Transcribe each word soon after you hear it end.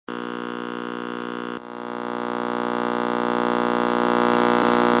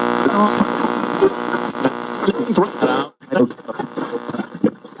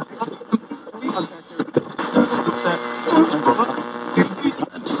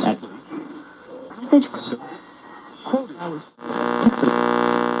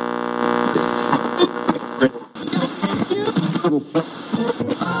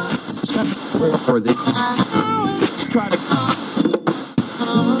Or they try to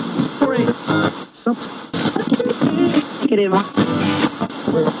break something.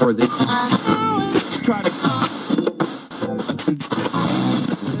 Or they try to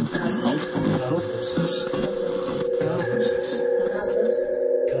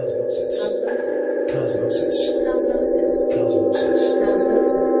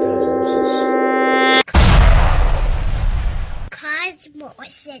Cosmosis.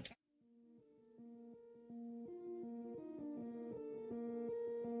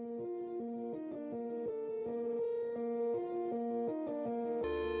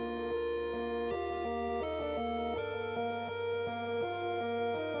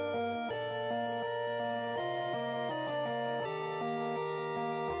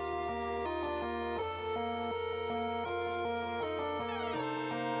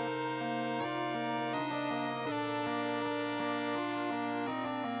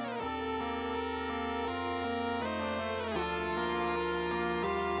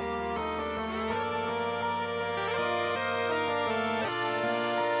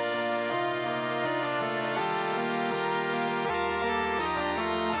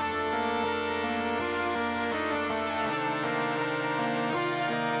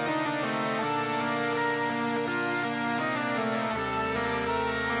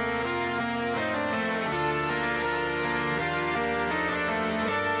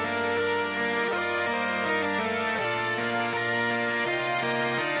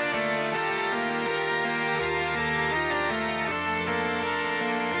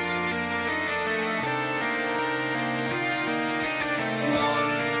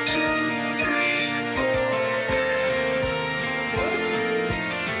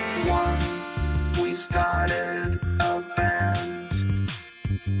 We started a band.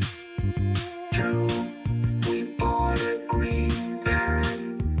 2, we bought a green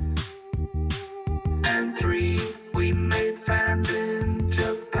van. And 3, we made fans in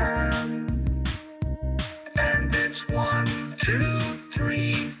Japan. And it's 1, 2,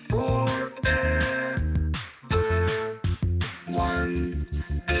 3, 4 ever. 1,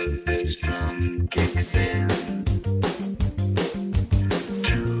 the bass drum kicks in.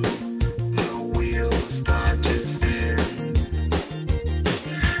 2, the wheels start to spin.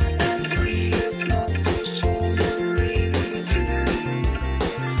 And 3, it's not for soldering tin.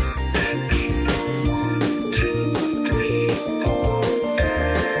 And people 1, 2, 3, 4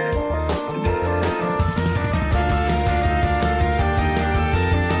 ever.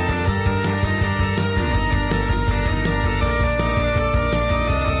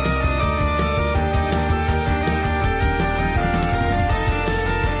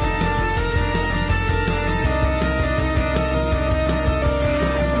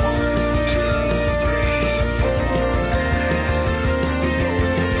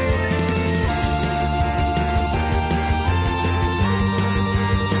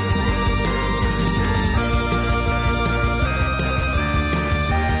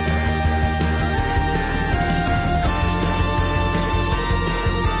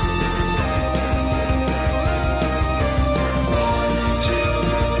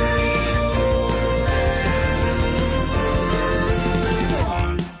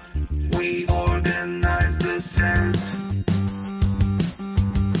 We organize the sense.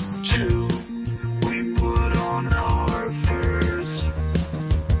 2, we put on our furs.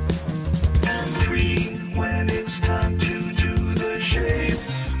 And 3, when it's time to do the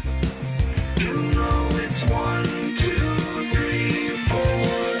shapes, you know it's 1, 2, 3, 4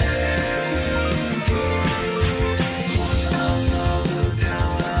 ever. Another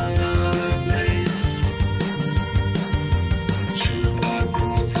town, another place. 2,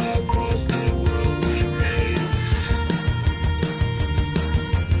 across the world we race.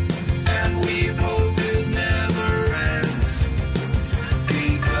 And we hope it never ends.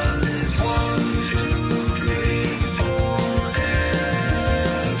 Because it's 1, 2,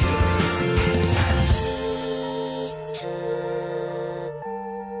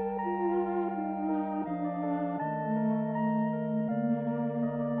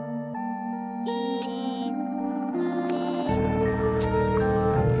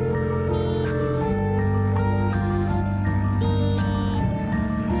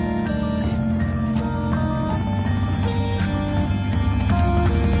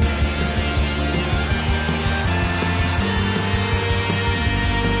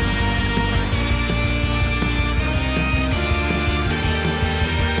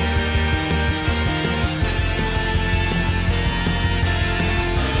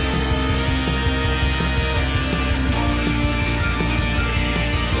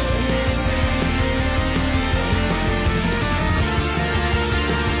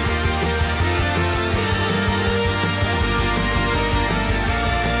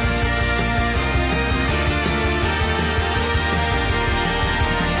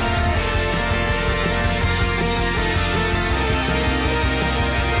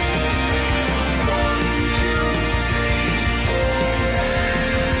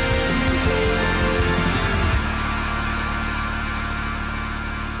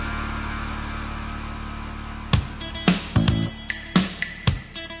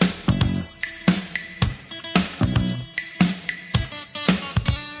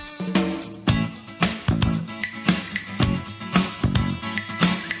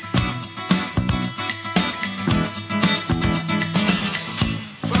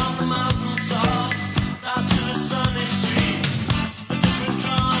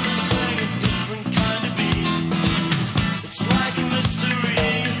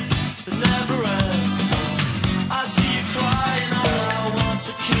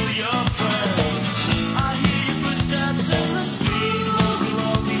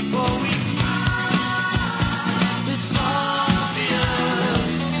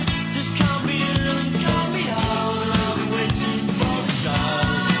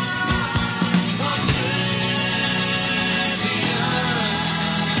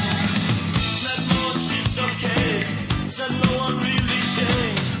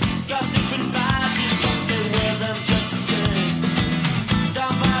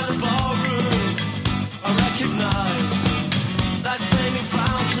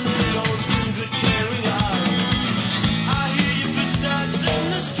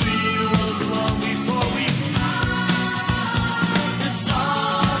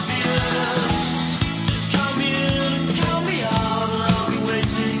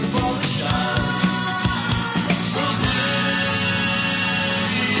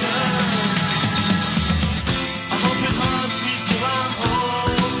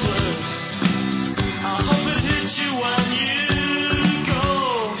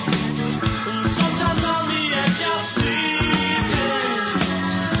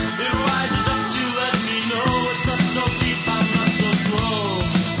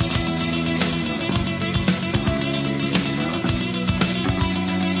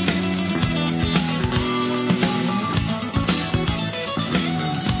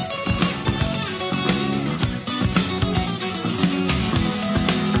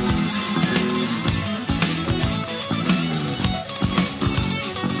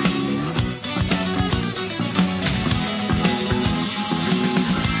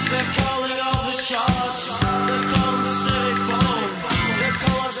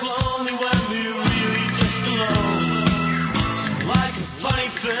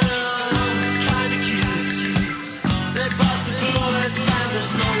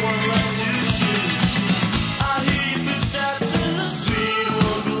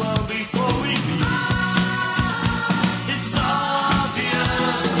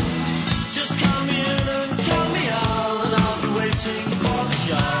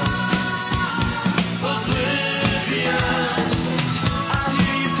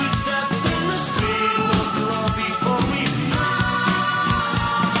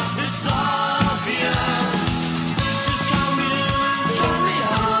 It's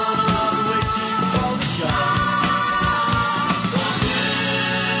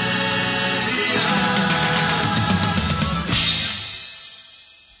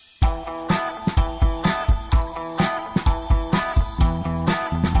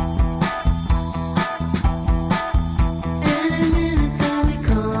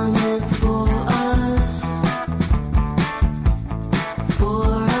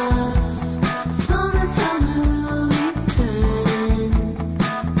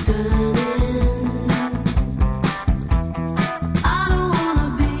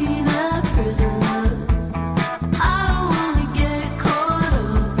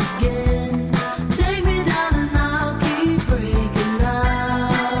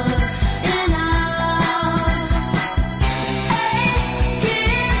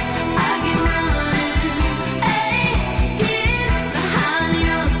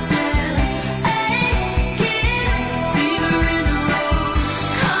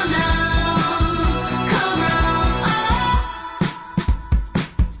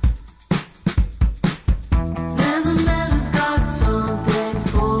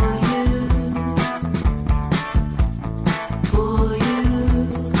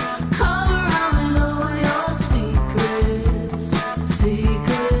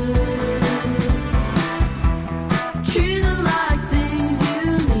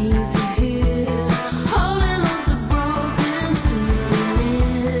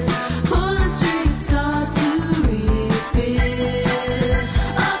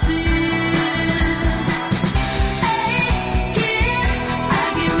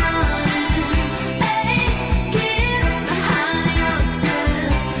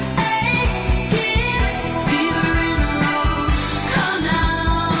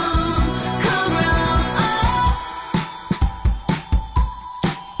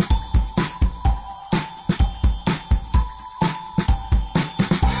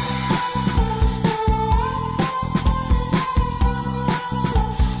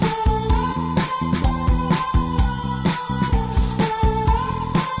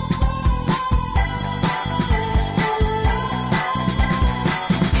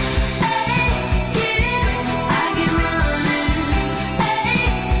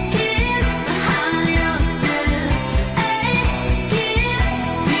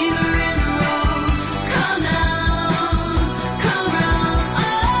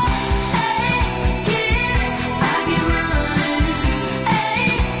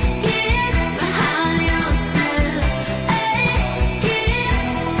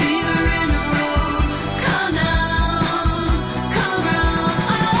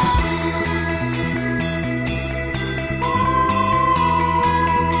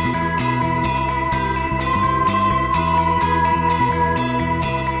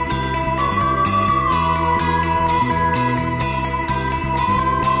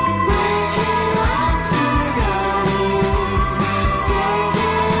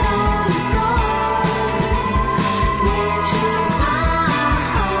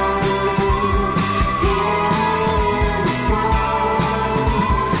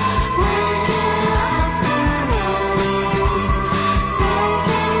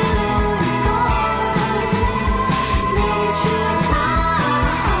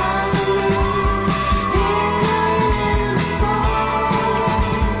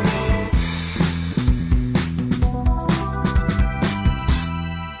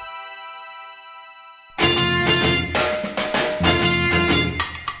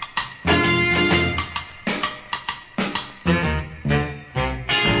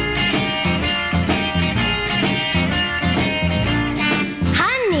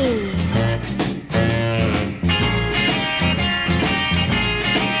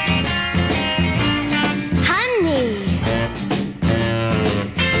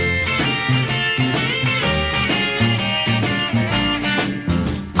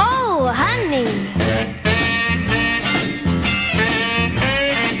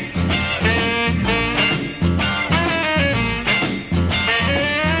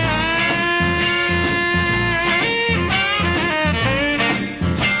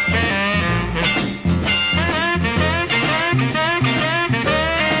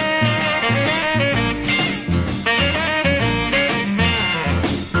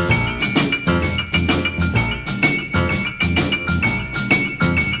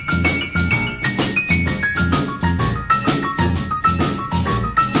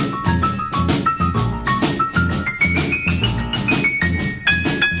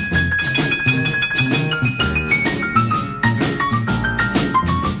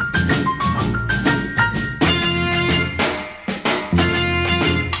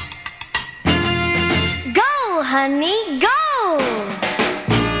honey, go!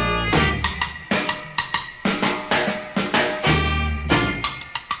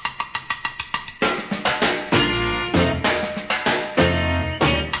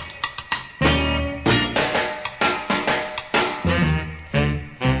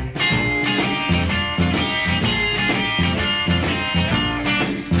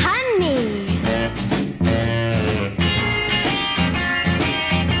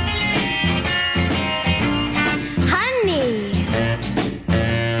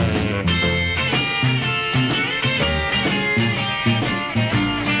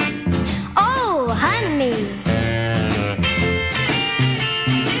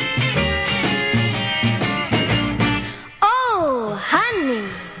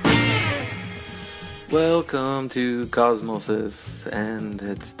 Welcome to Cosmosis, and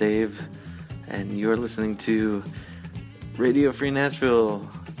it's Dave, and you're listening to Radio Free Nashville,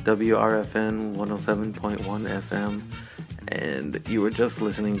 WRFN 107.1 FM, and you were just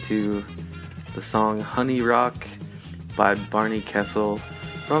listening to the song Honey Rock by Barney Kessel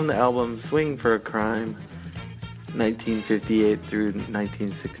from the album Swing for a Crime, 1958 through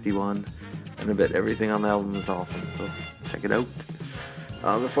 1961, and I bet everything on the album is awesome, so check it out.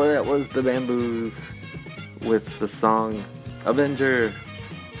 Before that was the Bamboos with the song Avenger.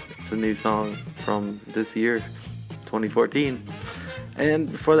 It's a new song from this year, 2014.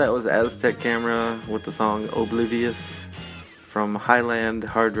 And before that was Aztec Camera with the song Oblivious from Highland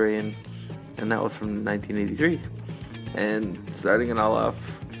Hard Rain, and that was from 1983. And starting it all off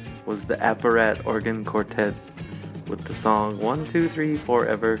was the Apparat Organ Quartet with the song 1, 2, 3,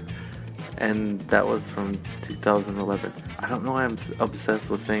 Forever, and that was from 2011. I don't know why I'm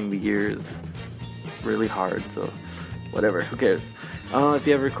obsessed with saying the years really hard, so whatever, who cares. If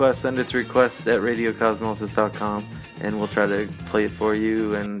you have requests, send it to request@radiocosmosis.com, and we'll try to play it for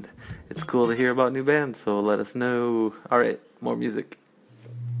you, and it's cool to hear about new bands, so let us know. Alright, more music.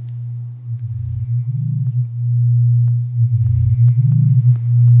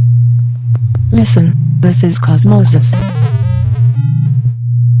 Listen, this is Cosmosis.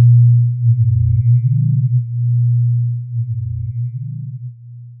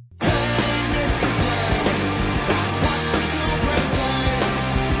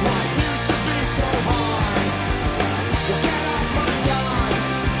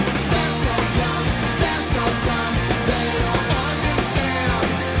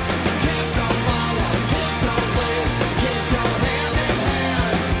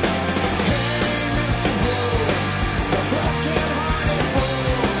 The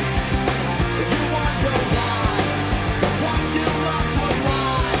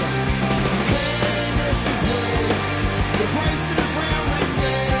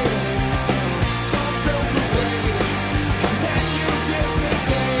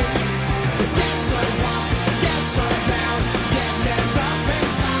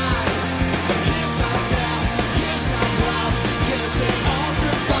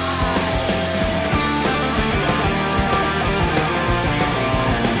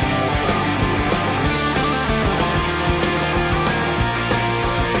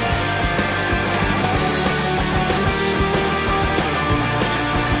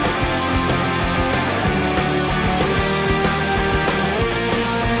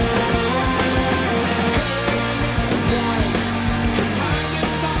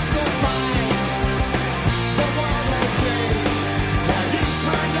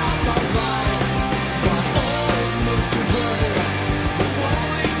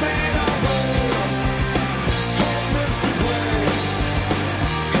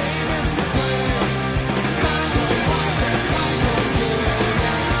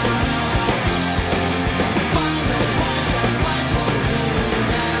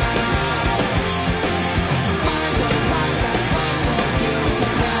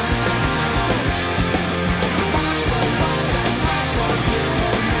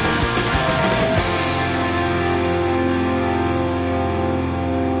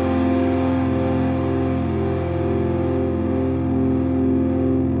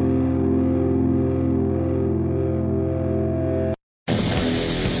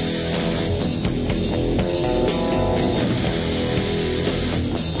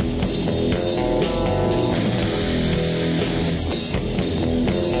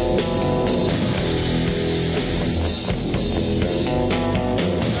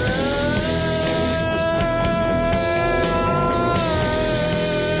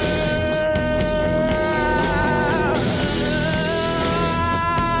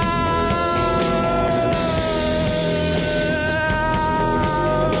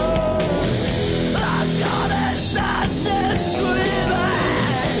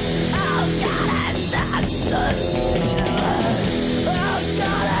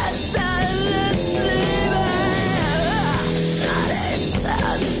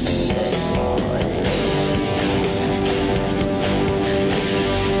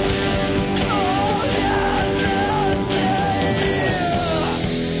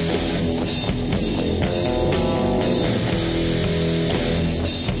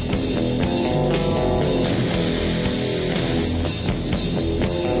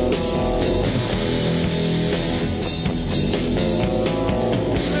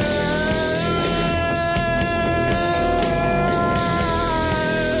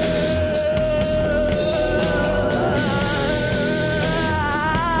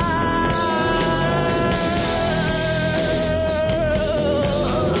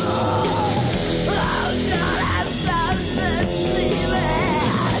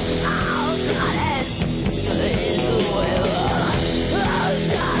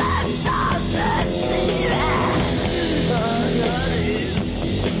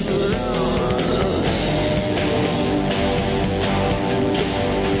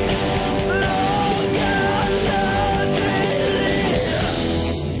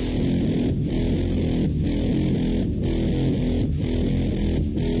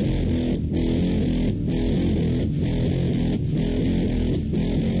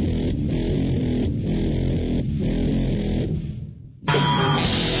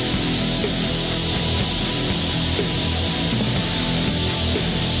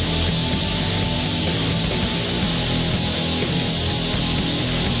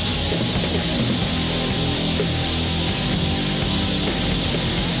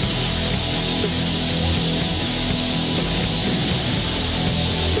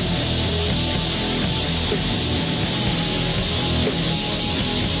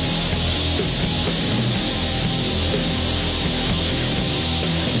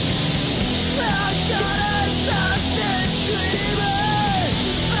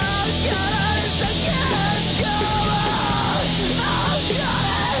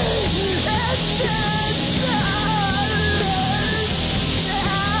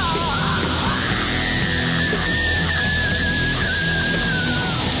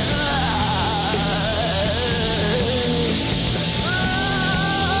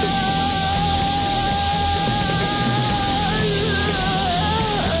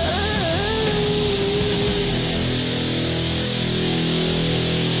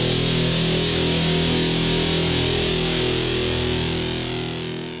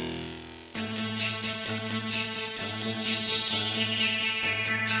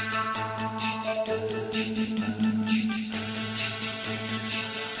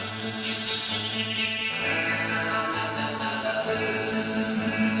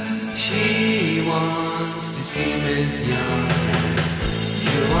She wants to seem as young as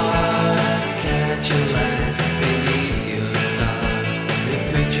you are. Catch a light beneath your star. They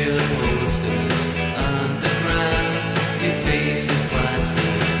put your posters underground. Your face is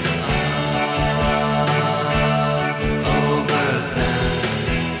plastered all over town.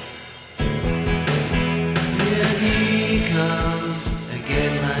 Here he comes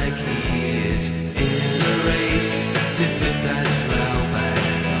again, like he is in a race to put that smile back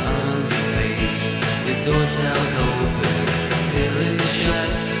on your face. The door's held open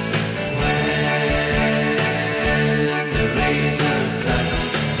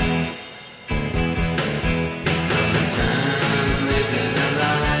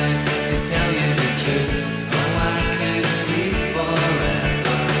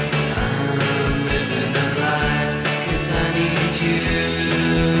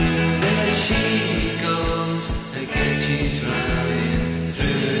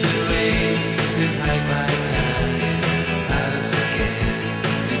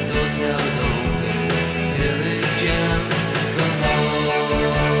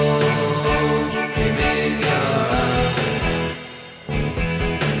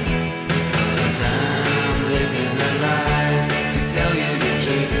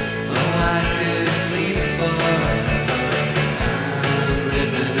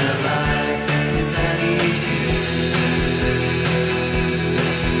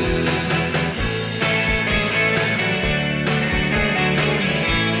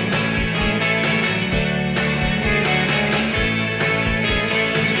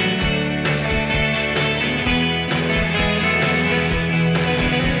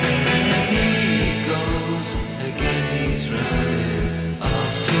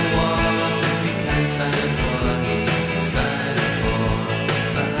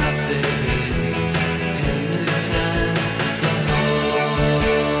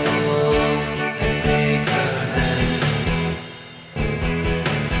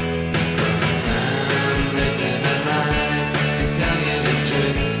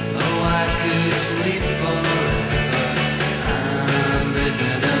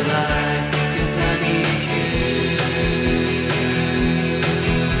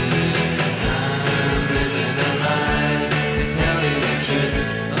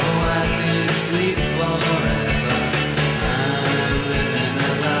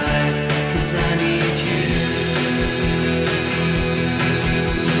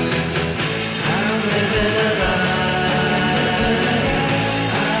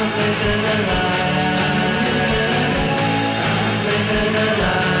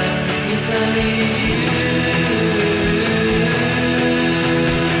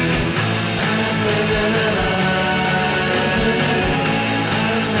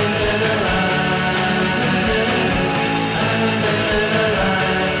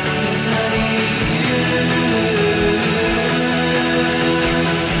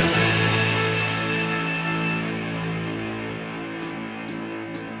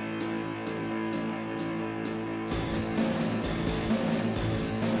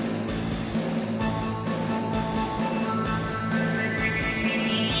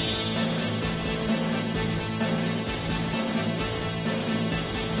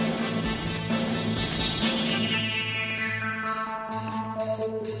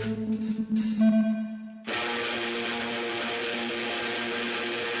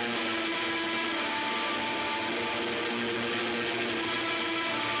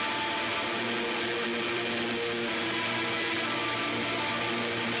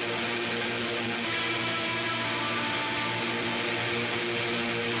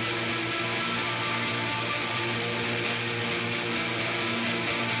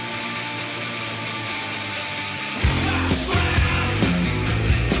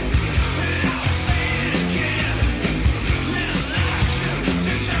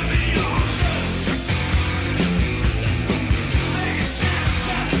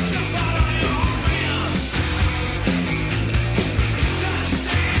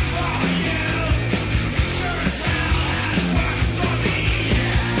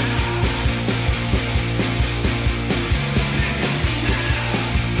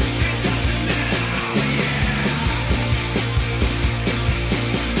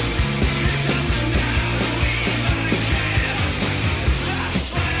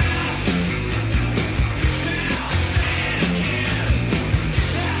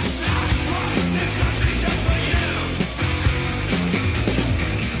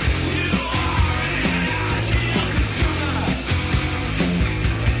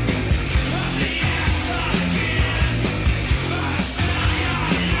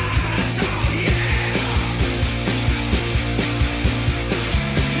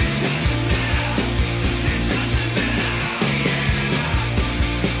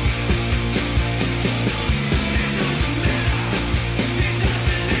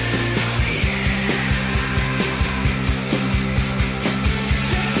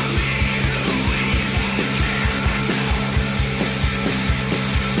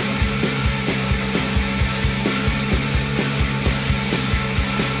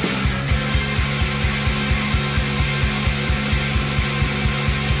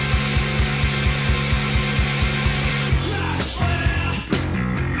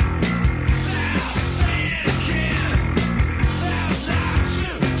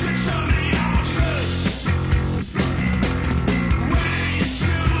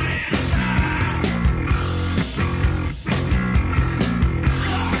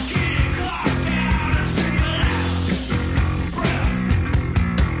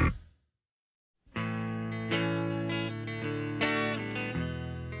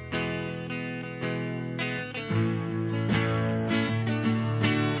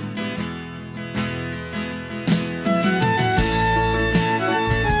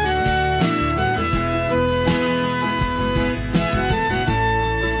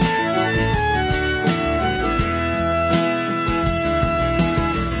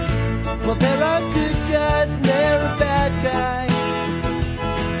Well, there are good guys and there are bad guys.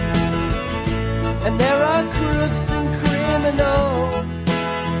 And there are crooks and criminals.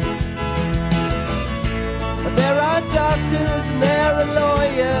 And there are doctors and there are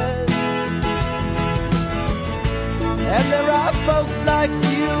lawyers. And there are folks like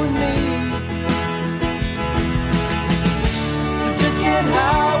you and me. So just get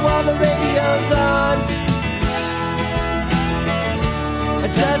high while the radio's on.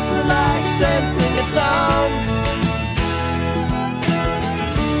 And just relax and sing a song.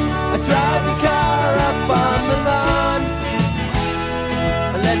 I drive your car up on the lawn.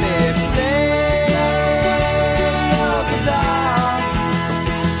 Let me play your guitar.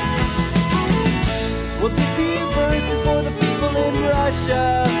 Well, this here verse is for the people in Russia.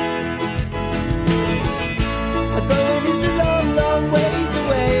 Though it is a long, long ways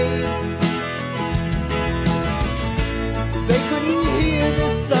away, they couldn't hear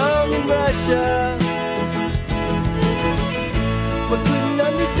this song in Russia, but couldn't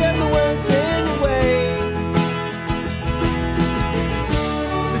understand the words anyway.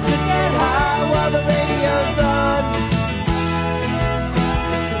 So just get high while the radio's on.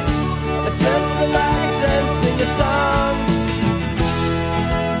 Just relax and sing a song.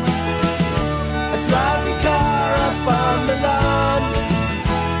 I drive your car up on the lawn.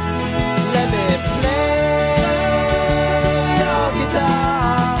 Let me play your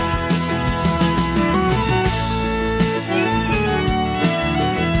guitar.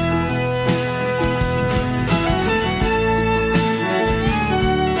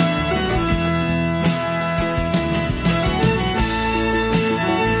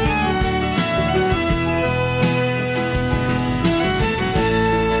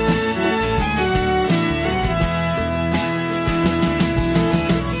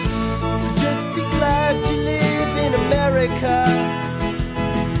 So just be glad you live in America.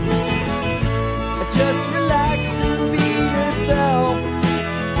 Just relax and be yourself.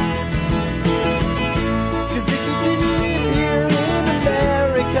 'Cause if you didn't live here in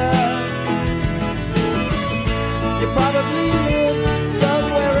America, you probably live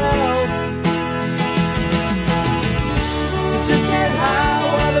somewhere else. So just get high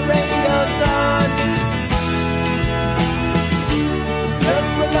while the radio's on.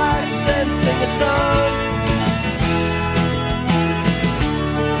 Just relax and sing a song.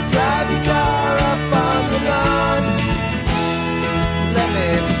 Drive your car up on the lawn. Let me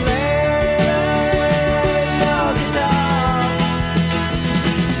play your guitar.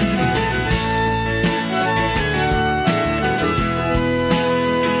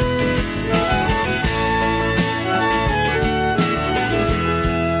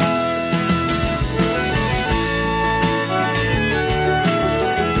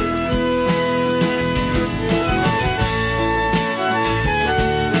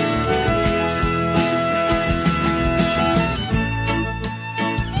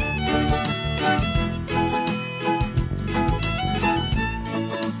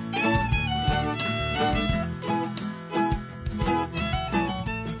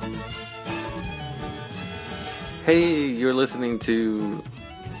 Hey, you're listening to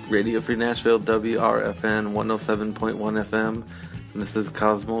Radio Free Nashville, WRFN 107.1 FM, and this is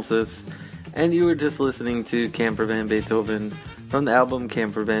Cosmosis, and you were just listening to Camper Van Beethoven from the album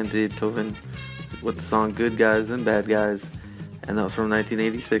Camper Van Beethoven with the song Good Guys and Bad Guys, and that was from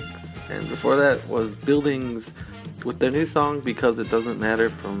 1986, and before that was Buildings with their new song Because It Doesn't Matter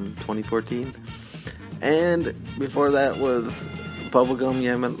from 2014, and before that was Bubblegum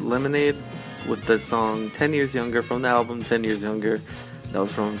Lemonade with the song 10 Years Younger from the album 10 Years Younger. That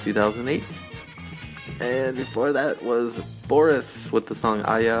was from 2008. And before that was Boris with the song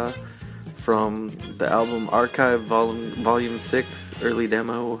Aya from the album Archive Volume 6 Early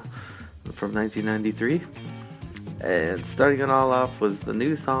Demo from 1993. And starting it all off was the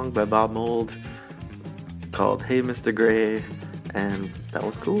new song by Bob Mould called Hey Mr. Gray, and that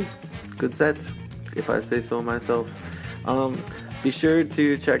was cool. Good set, if I say so myself. Be sure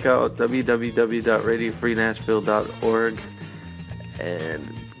to check out www.radiofreenashville.org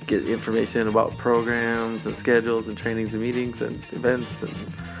and get information about programs and schedules and trainings and meetings and events and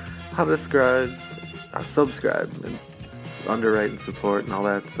how to subscribe and underwrite and support and all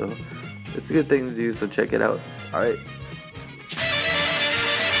that. So it's a good thing to do, so check it out. Alright.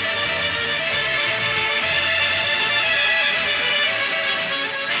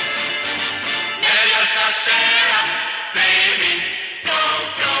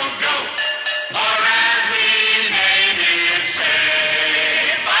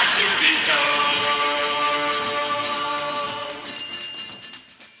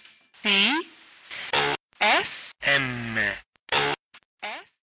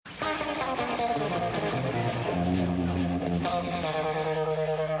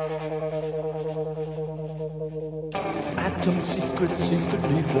 Atom secret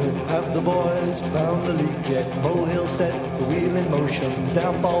leaflet. Have the boys found the leak yet? Molehill set the wheel in motion.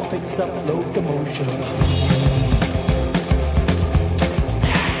 Downfall picks up locomotion.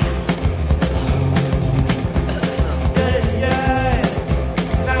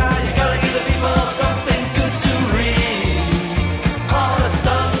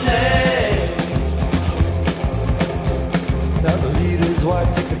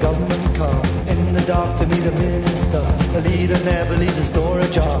 To meet a minister, the leader never leaves a store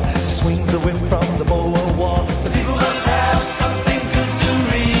ajar. Swings the whip from the Boer War. The people must have something good to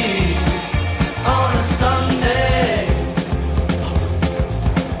read on a Sunday.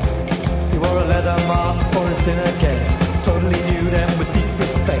 He wore a leather mask for his dinner guest. Totally knew them with deep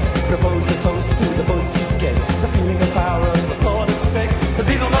respect. Proposed a toast to the boat's guests. The feeling of power and the thought of sex. The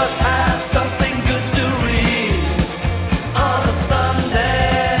people must have something good to read on a Sunday.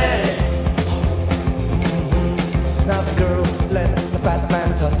 Now the girl let the fat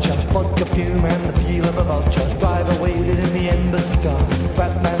man touch her. Vodka fume and the feel of a vulture. Driver waited in the embassy car. The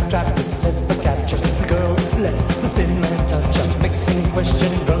fat man trapped to set the capture. The girl let the thin man touch her. Mixing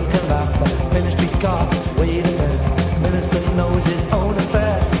question, drunken laughter. Ministry car, wait a minute. Minister knows his own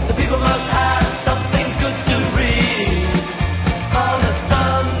affair. The people must have something good to read on a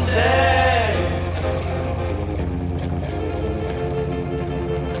Sunday.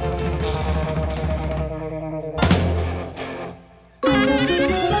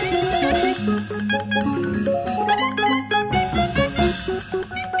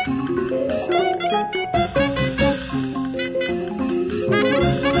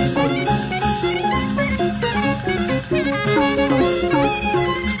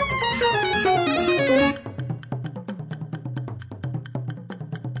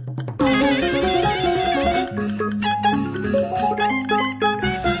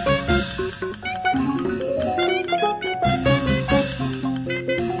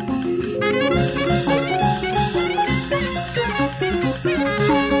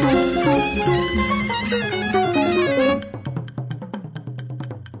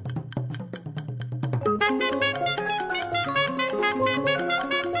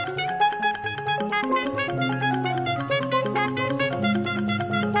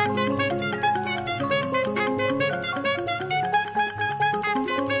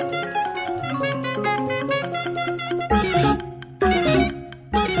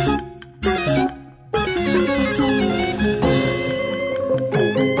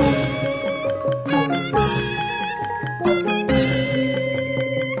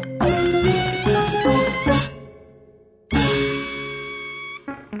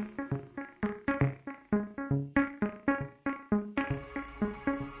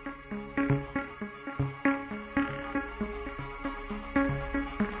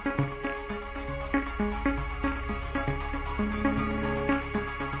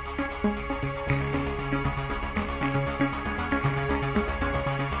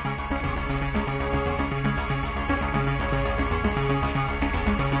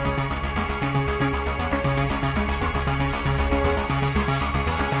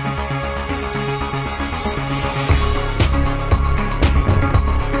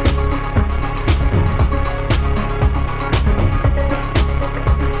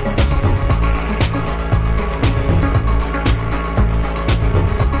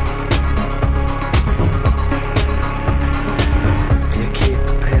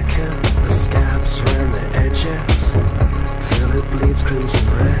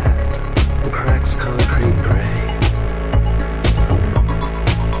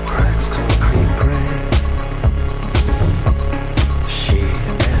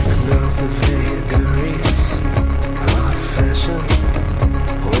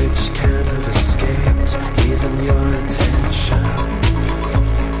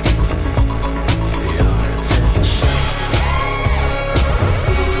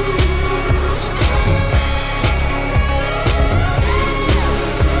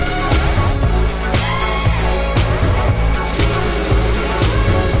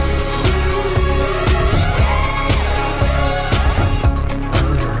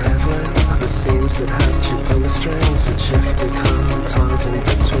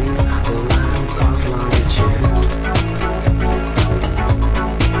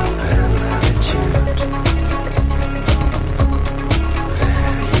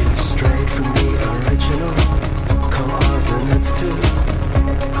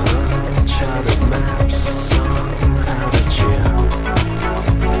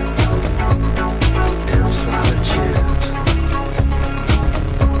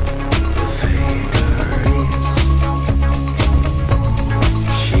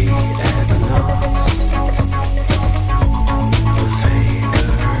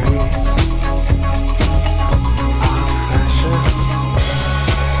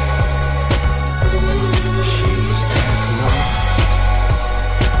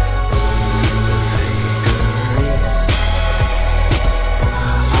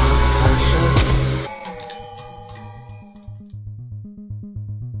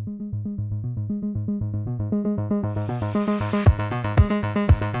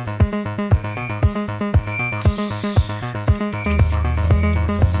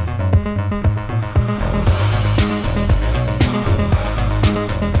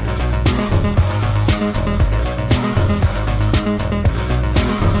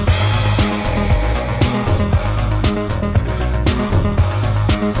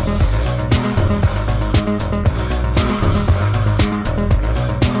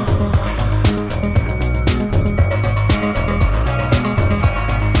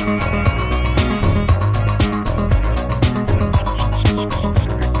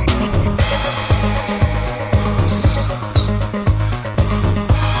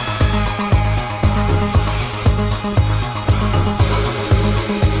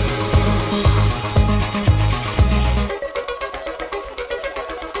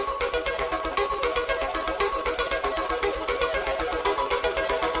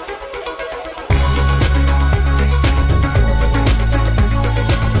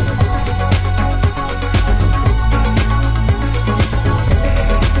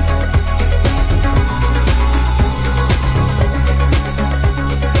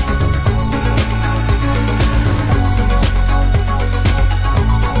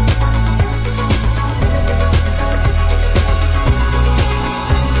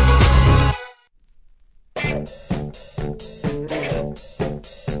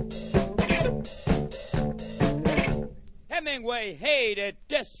 Hemingway hated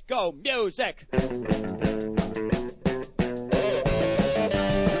disco music.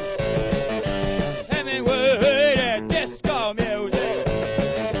 Hemingway hated disco music.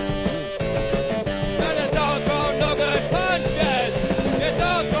 And the doggone no good punches. You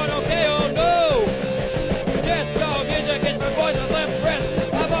doggone okay or no. Disco music is for boys with limp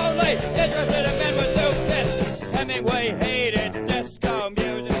wrists. I'm only interested in men with new fists. Hemingway hated disco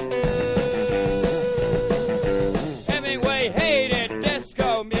music. Hemingway hated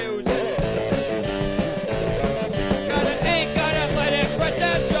disco music.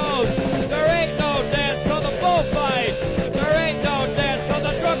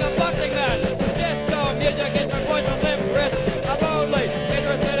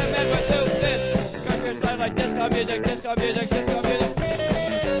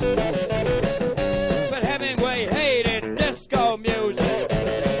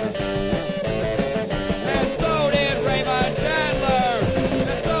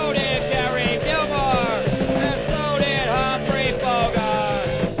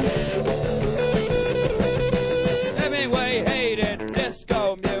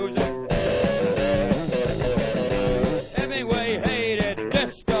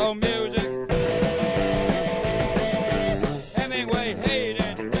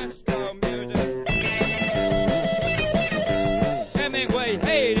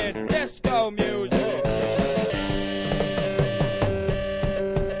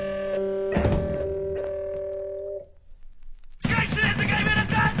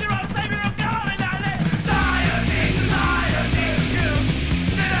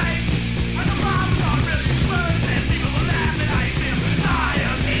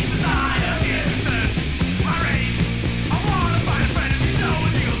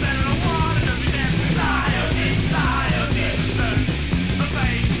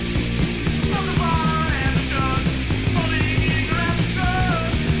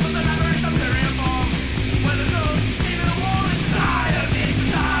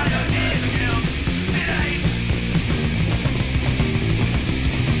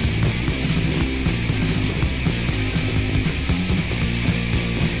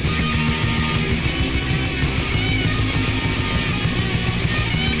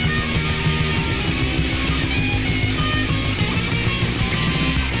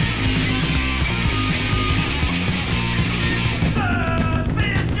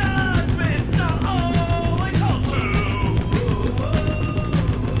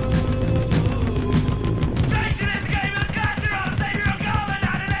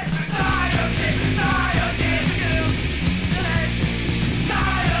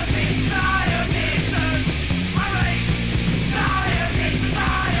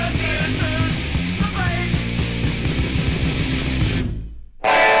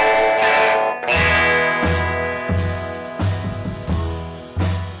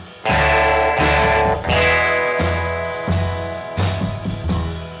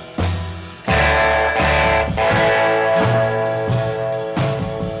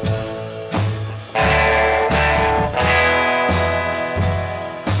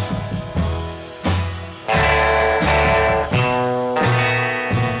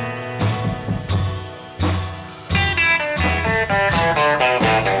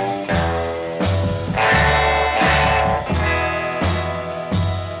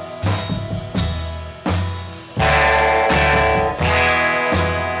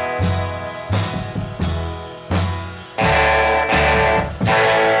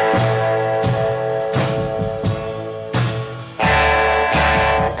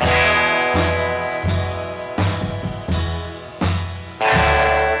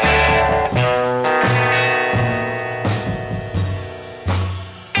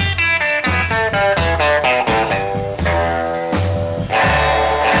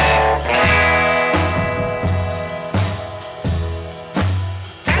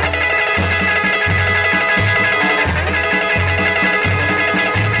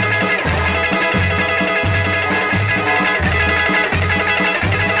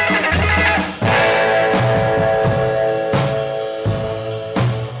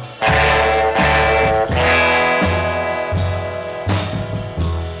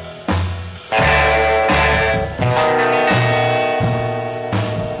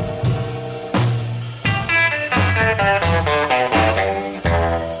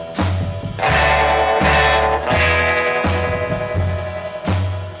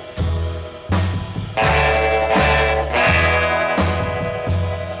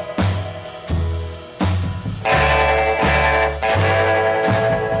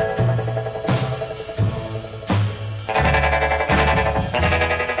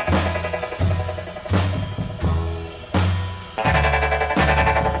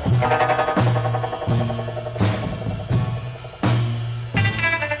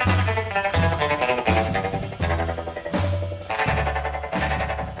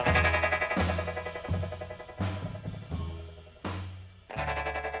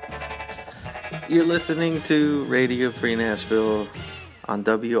 You're listening to Radio Free Nashville on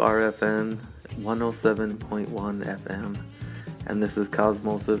WRFN 107.1 FM. And this is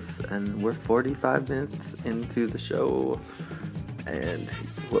Cosmosis, and we're 45 minutes into the show. And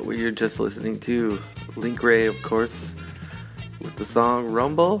what we were just listening to, Link Ray, of course, with the song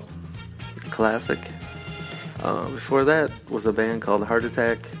Rumble, classic. Before that was a band called Heart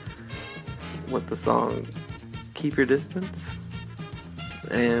Attack with the song Keep Your Distance.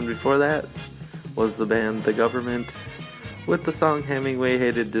 And before that was the band The Government with the song Hemingway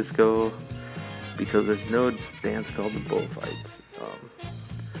Hated Disco, because there's no dance called the Bullfights.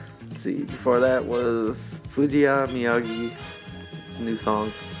 Let's see, before that was Fujiya Miyagi, new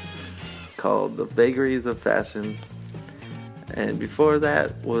song called The Vagaries of Fashion. And before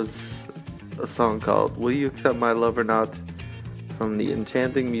that was a song called Will You Accept My Love or Not from the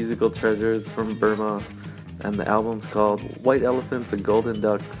Enchanting Musical Treasures from Burma, and the album's called White Elephants and Golden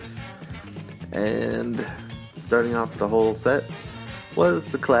Ducks. And starting off the whole set was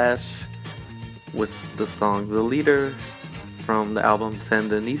The Clash with the song The Leader from the album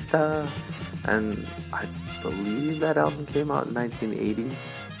Sandinista, and I believe that album came out in 1980,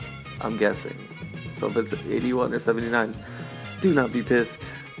 I'm guessing. So if it's 81 or 79, do not be pissed.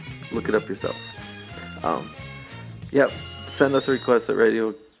 Look it up yourself. Yep, send us a request at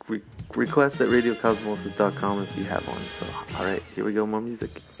radiocosmosis.com if you have one. So, alright, here we go, more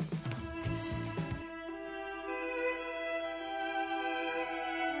music.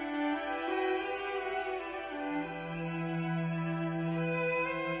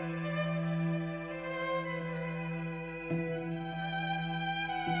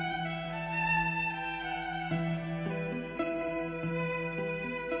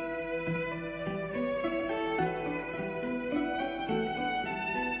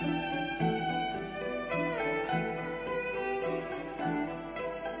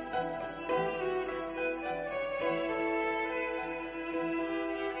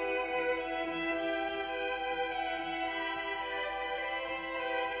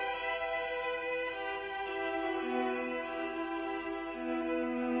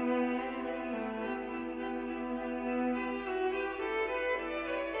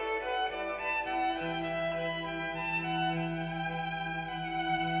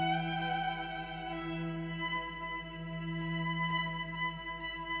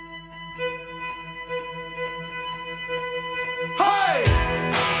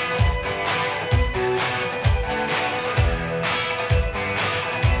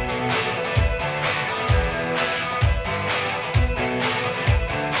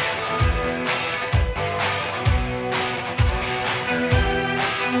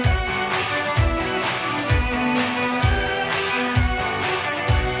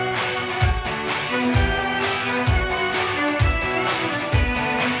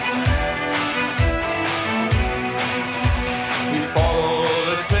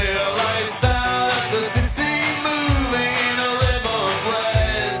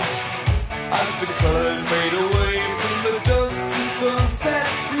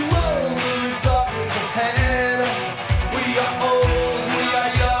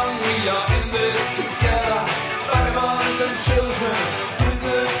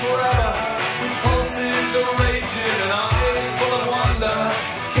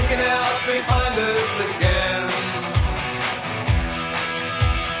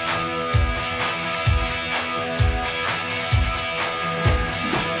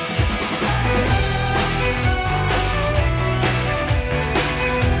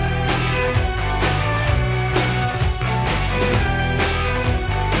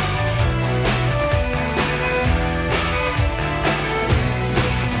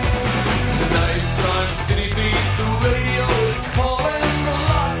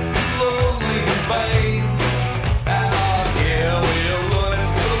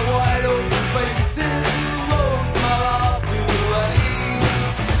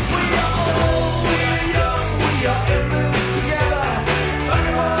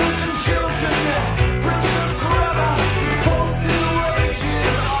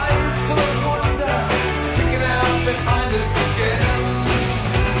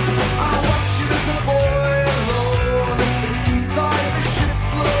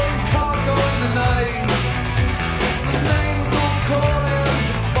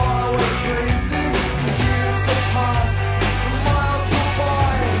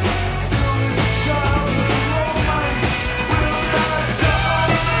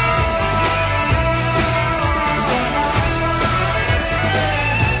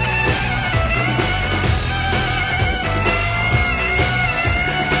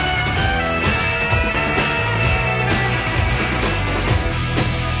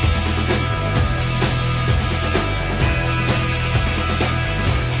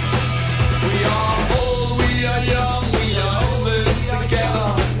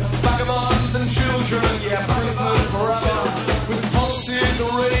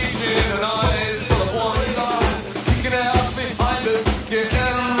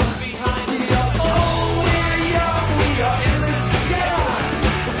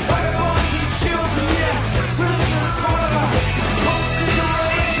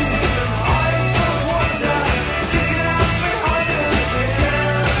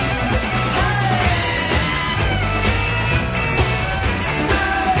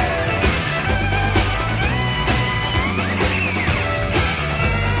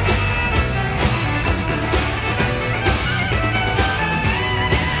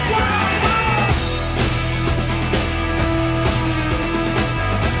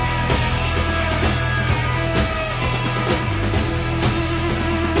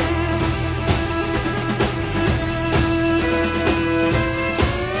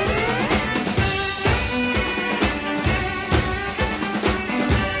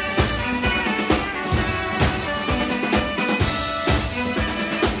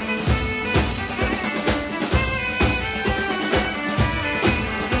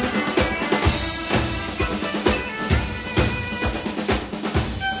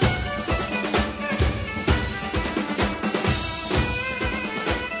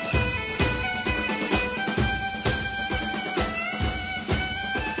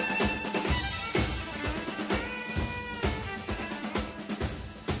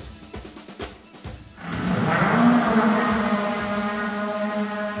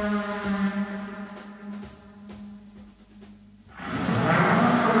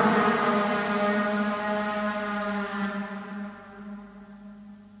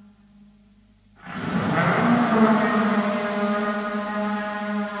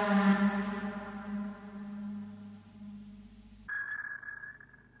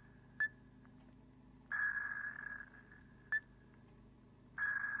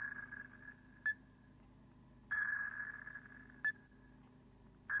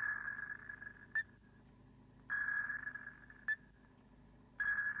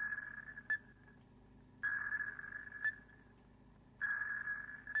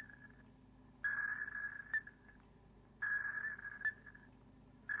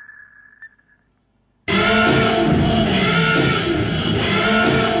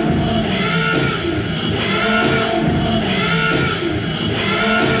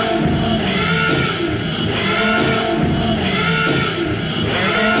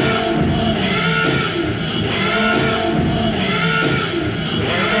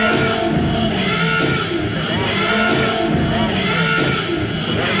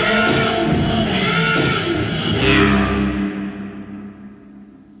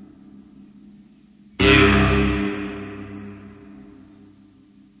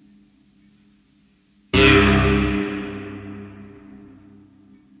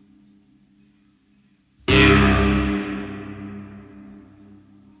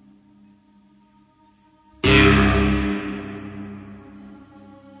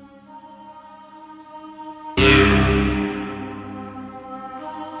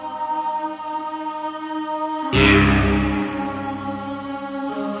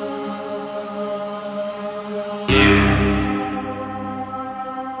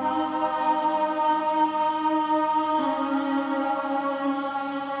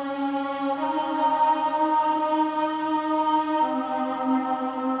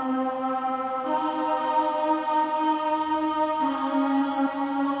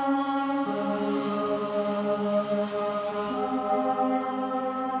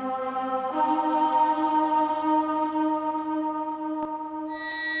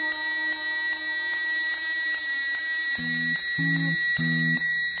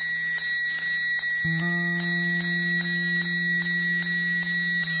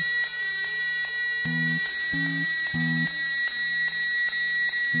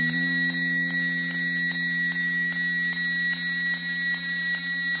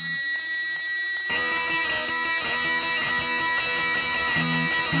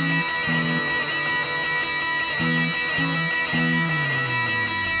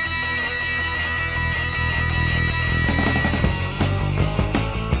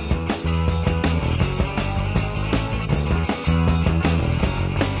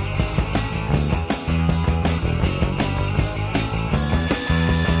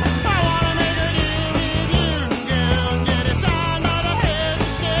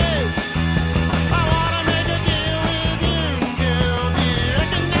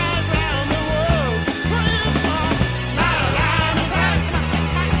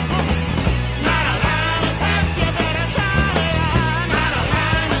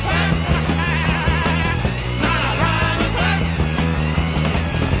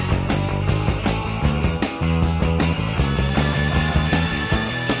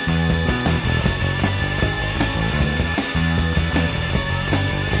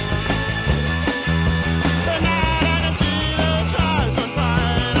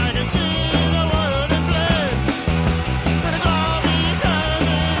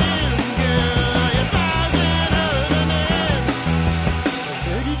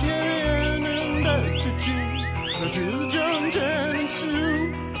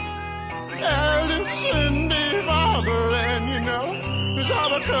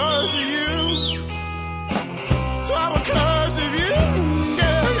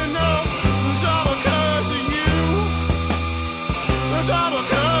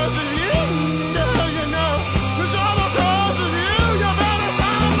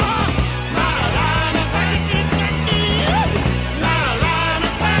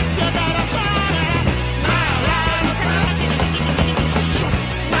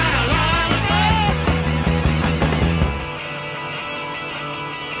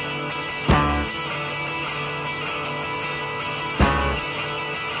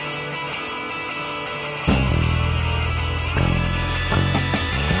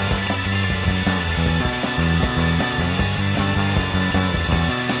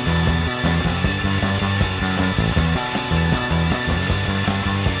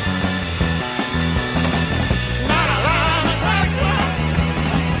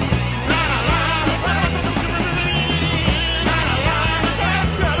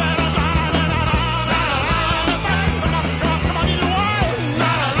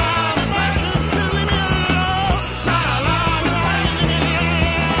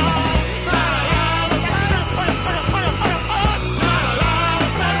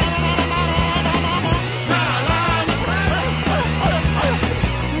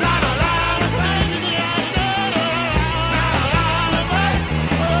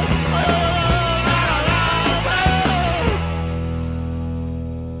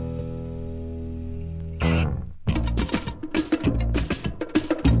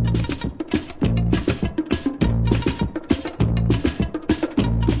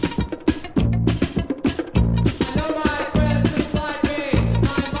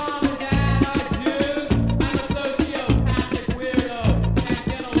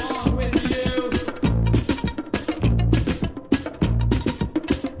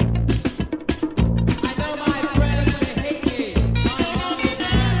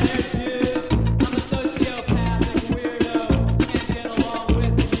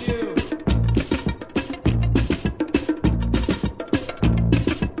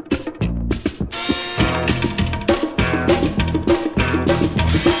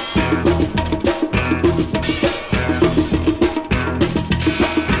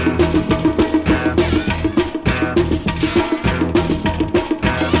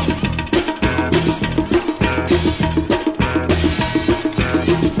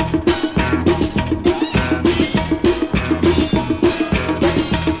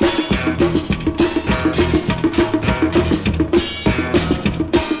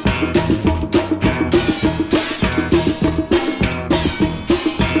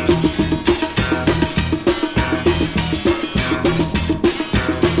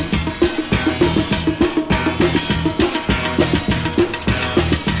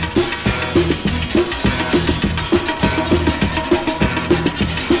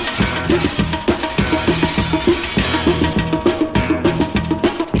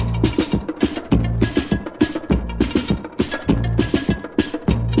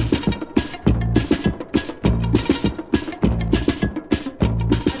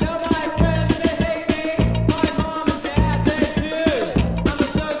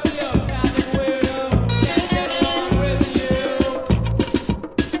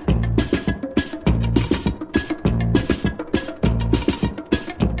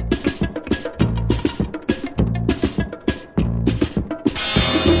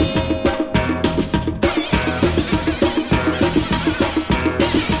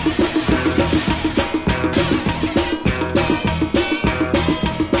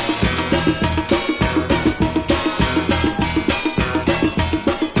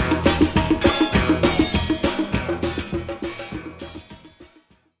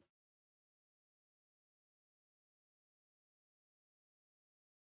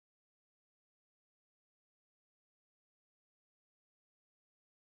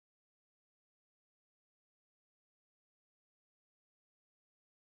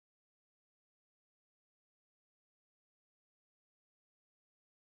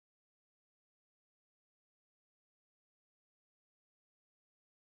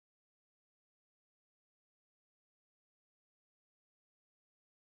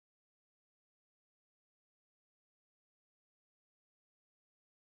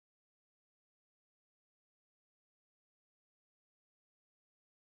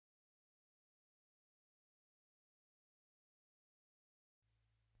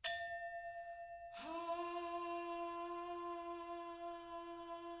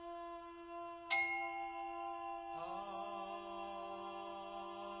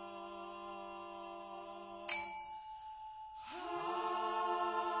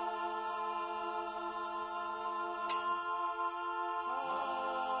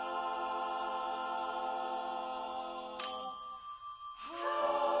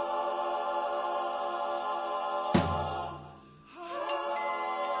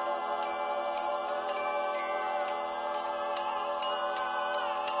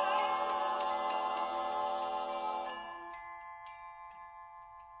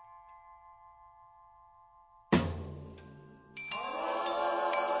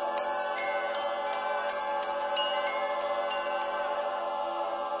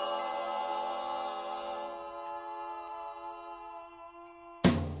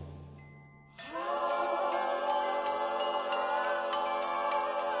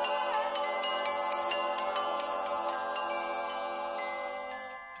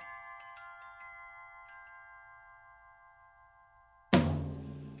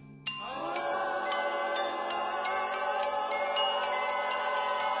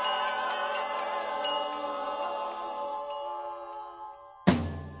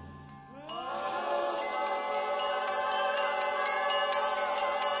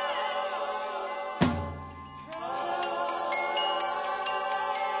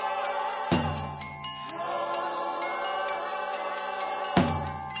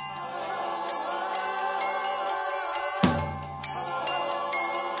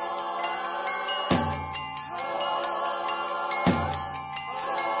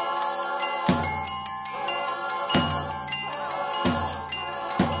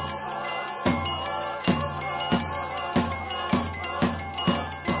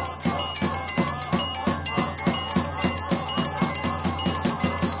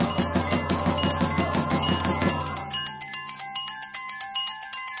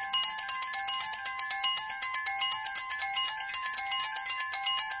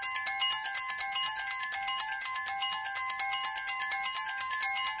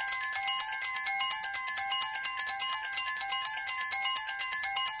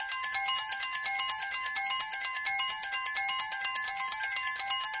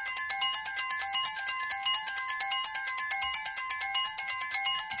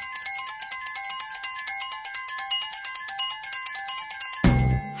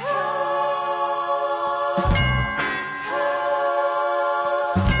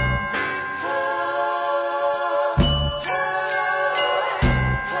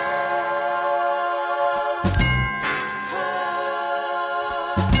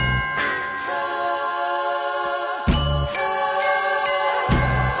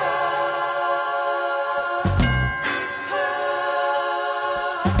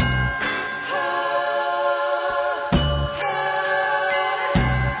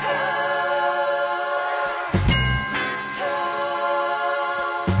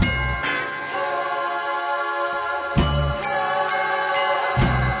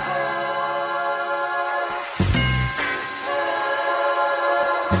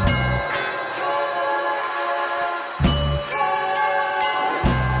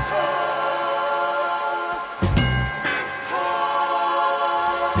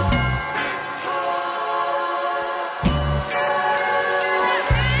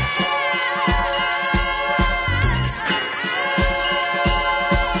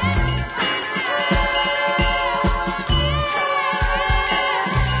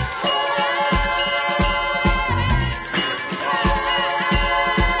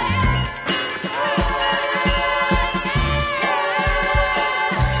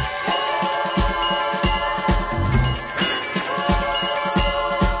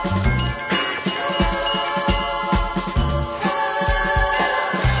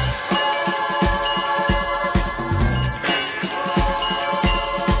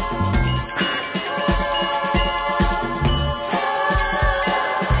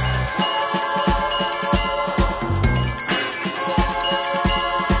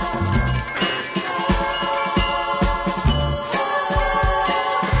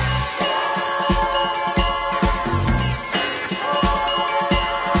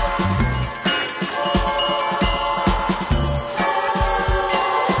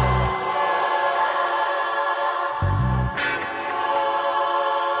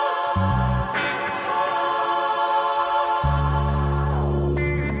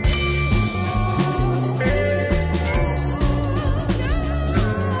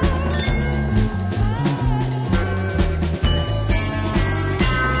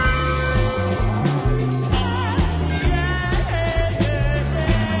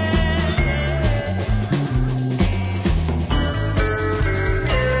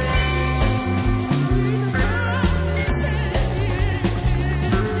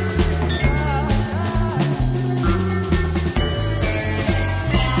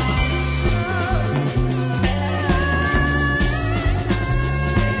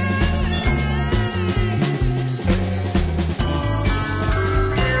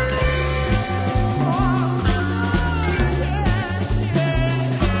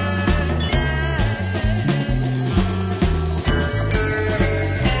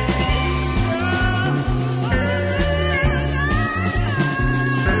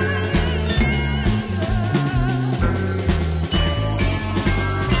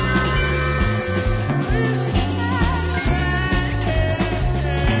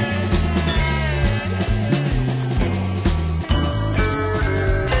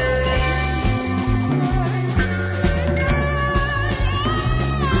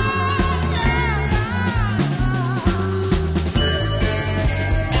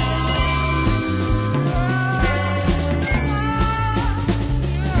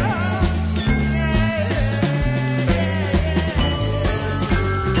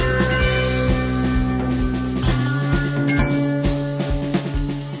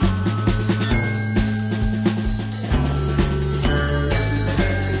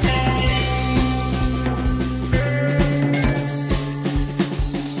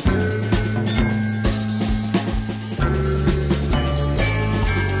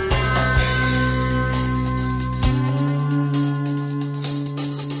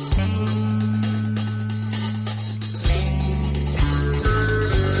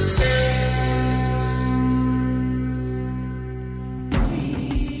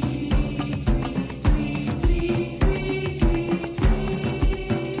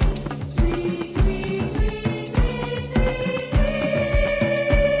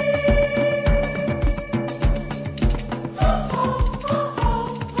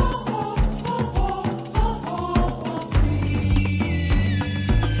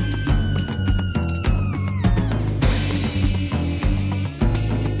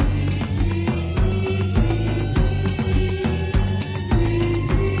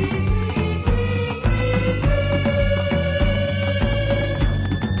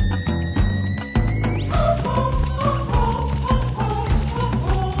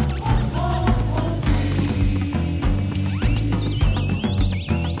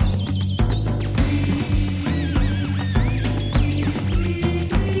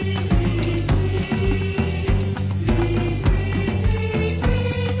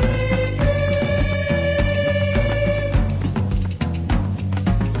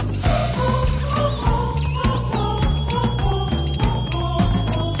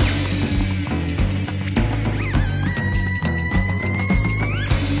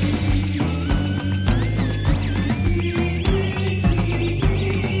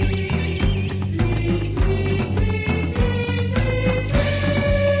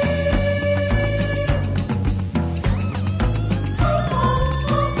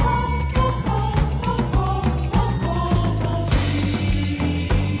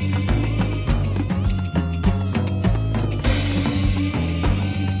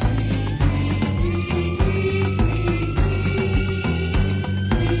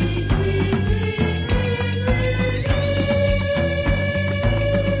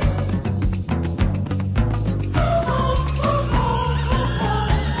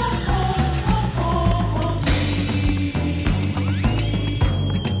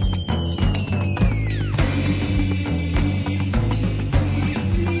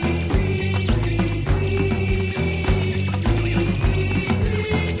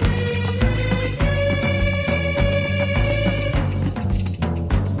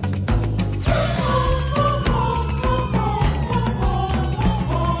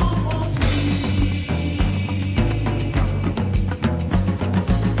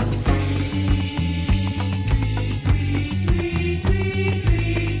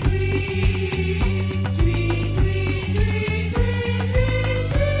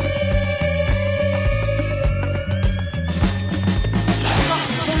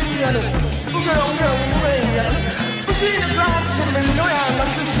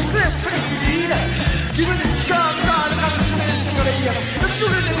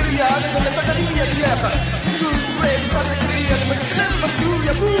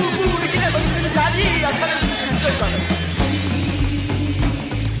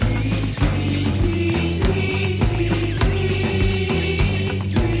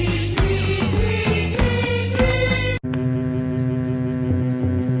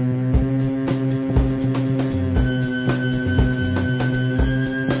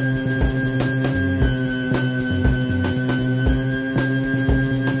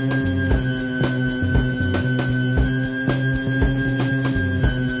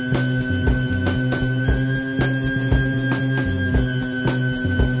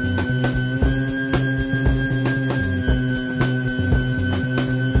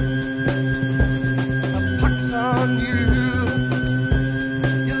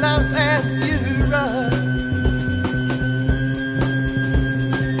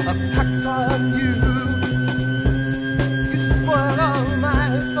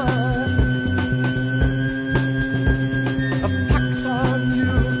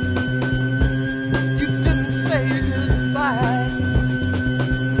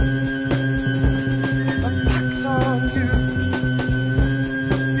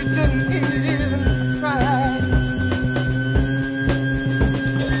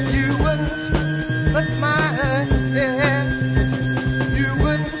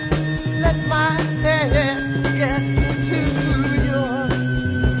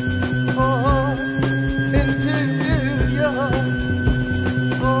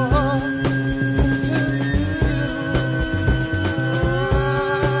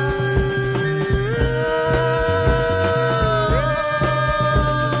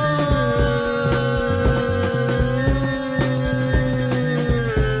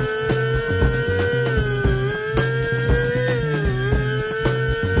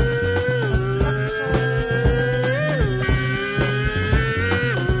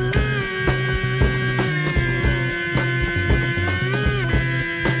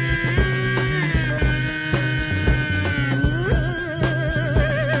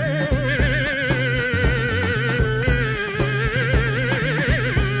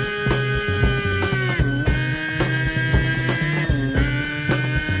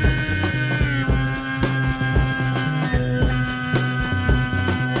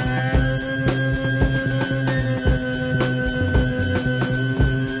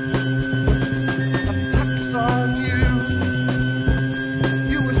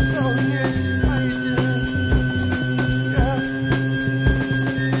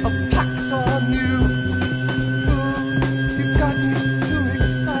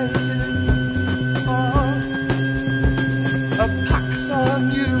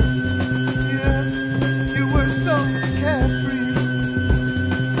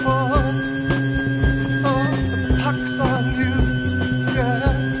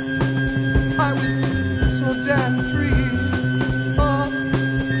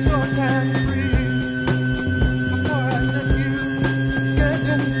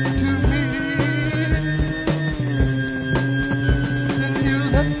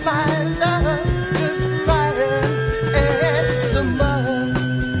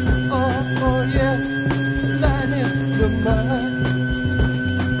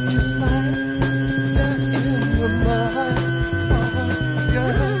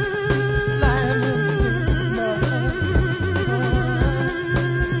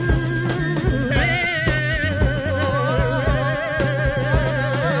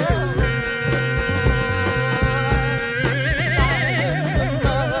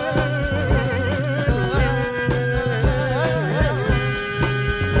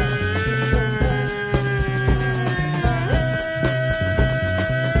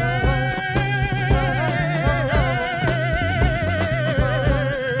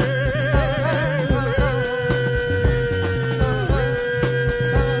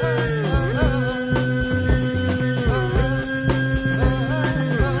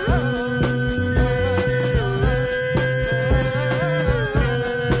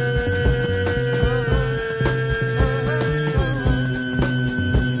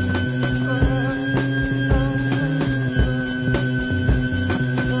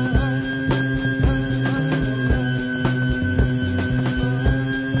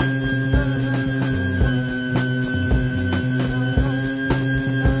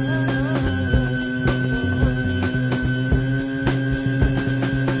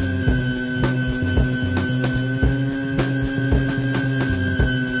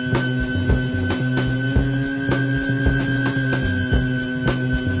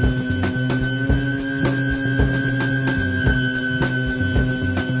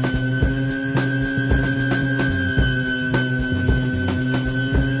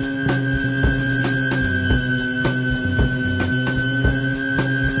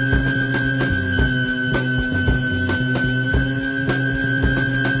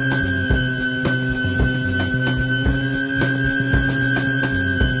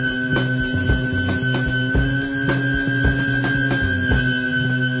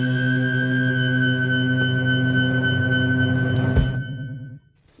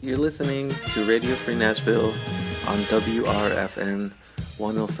 You're listening to Radio Free Nashville on WRFN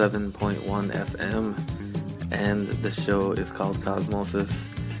 107.1 FM, and the show is called Cosmosis,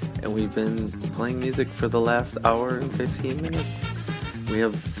 and we've been playing music for the last hour and 15 minutes. We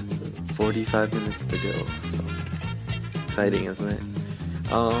have 45 minutes to go, so exciting, isn't it?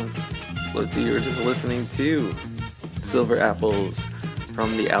 Let's see, you're just listening to Silver Apples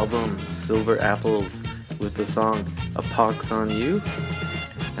from the album Silver Apples with the song A Pox on You,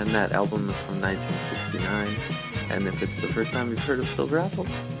 and that album is from 1969. And if it's the first time you've heard of Silver Apples,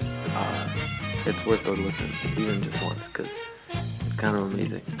 it's worth a listen, even just once, because it's kind of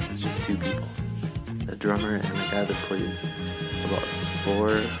amazing. It's just two people, a drummer and a guy that plays about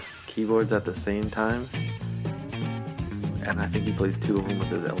 4 keyboards at the same time, and I think he plays 2 of them with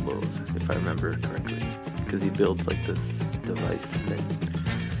his elbows, if I remember correctly, because he builds like this device thing.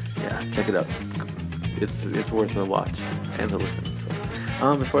 Yeah, check it out. It's worth a watch and a listen.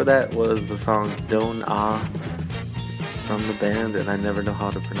 So, before that was the song Don't Ah from the band, and I never know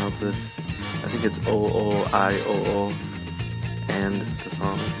how to pronounce this. I think it's O-O-I-O-O, and the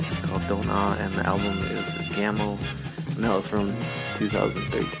song is called Don't Ah, and the album is Gammo, and that was from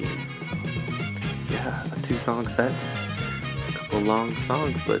 2013. Yeah, a 2-song set, a couple long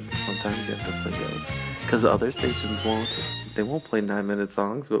songs, but sometimes you have to play those, because other stations won't play 9-minute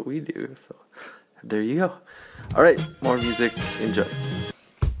songs, but we do, so there you go. Alright, more music, enjoy.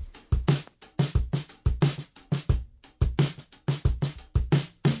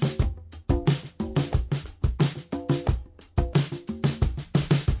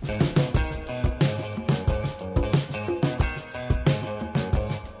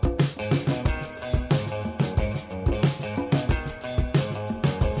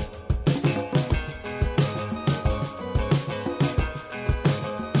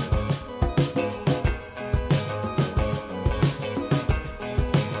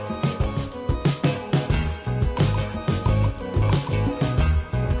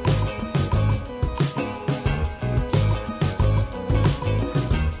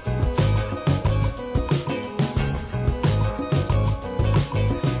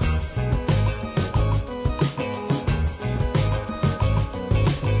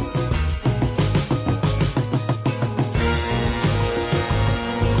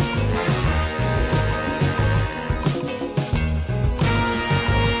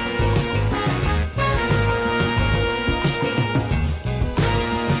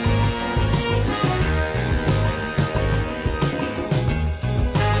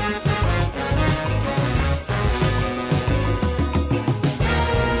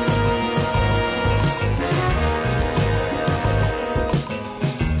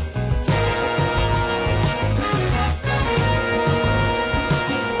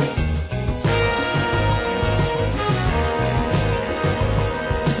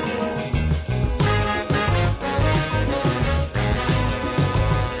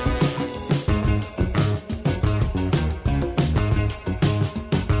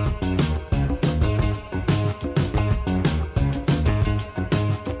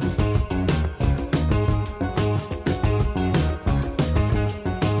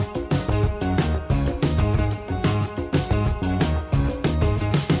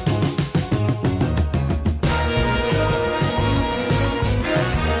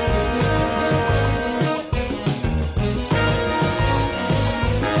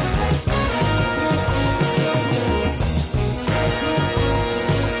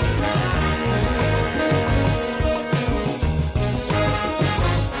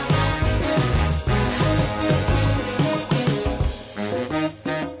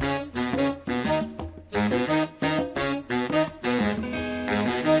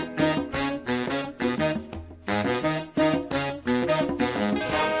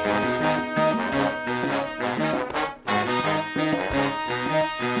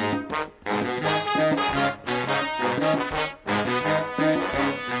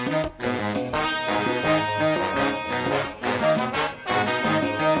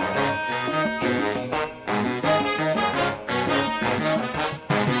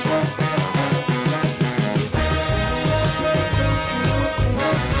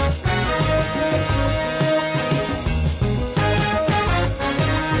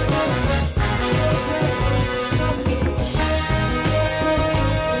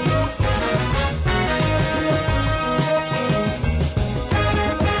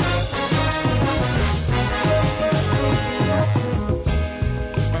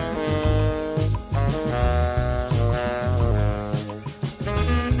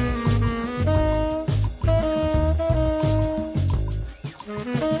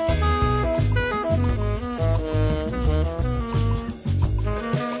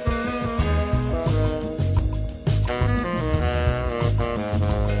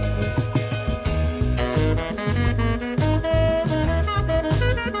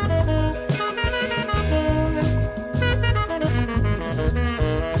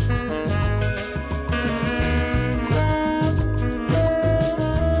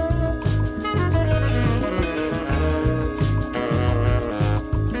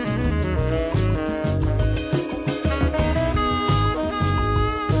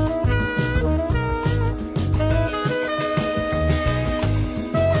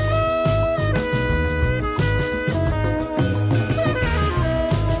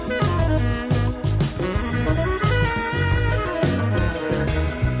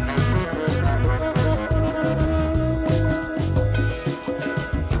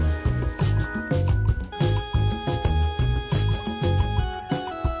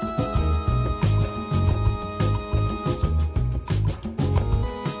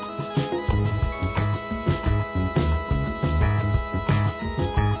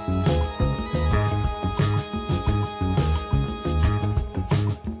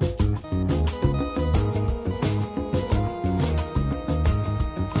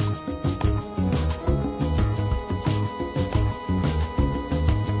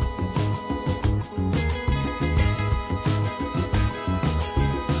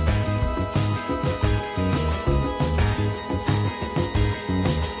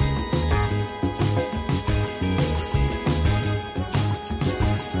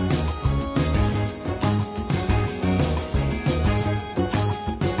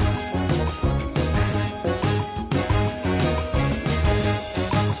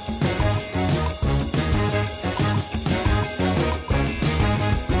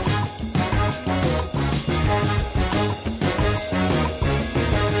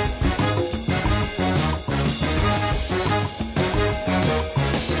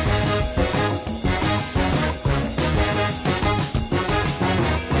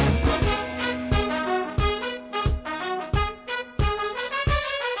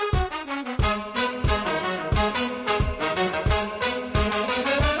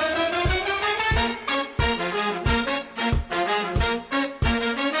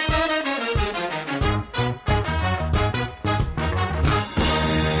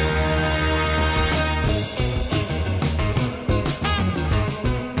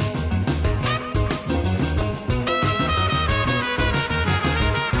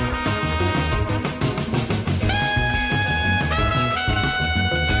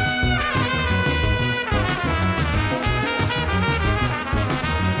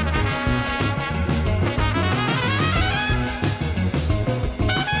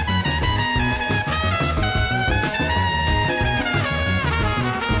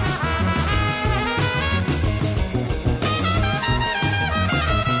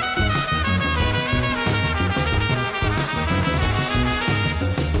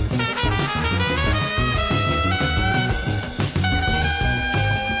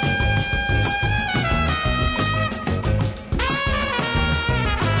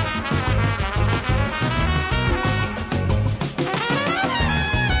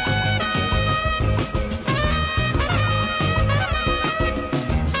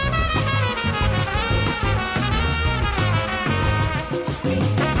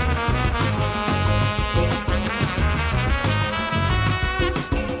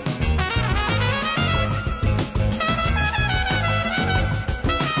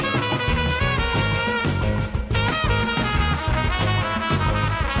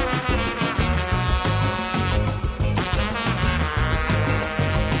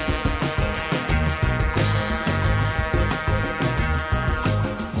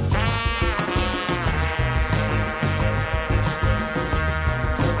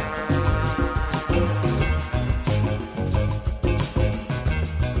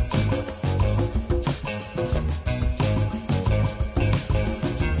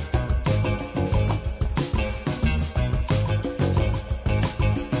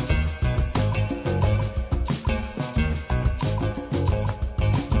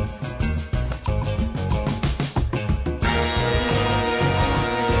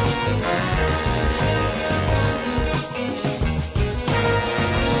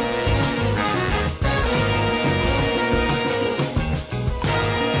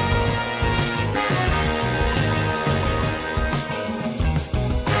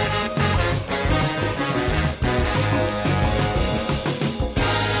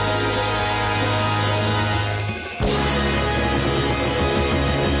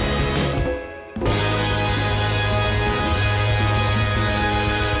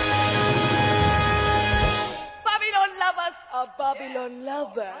 Babylon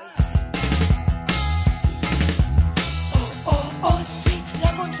lovers. Oh, sweet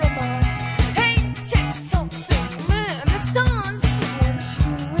love on drummers. Hey, take something, man, let's dance. Want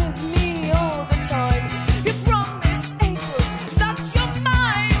you with me all the time. You promised April that you're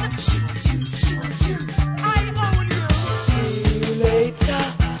mine. Shoot, I own you. See you later,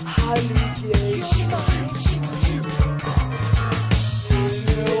 alligator. In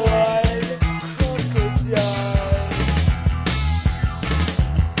a wild crocodile.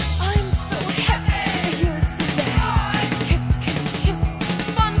 I'm so happy you're so nice. Kiss, kiss, kiss,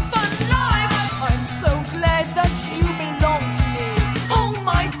 fun, fun life. I'm so glad that you belong to me. Oh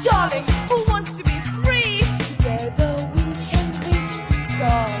my darling, who wants to be free? Together we can reach the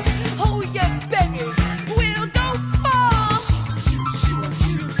stars. Oh yeah, baby, we'll go far.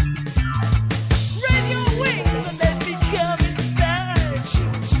 Spread your wings and let me come inside.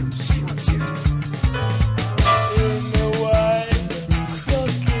 In the wild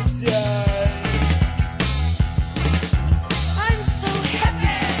crocodile. I'm so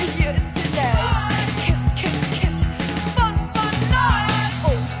happy you're so nice. Kiss, kiss, kiss, fun, fun life.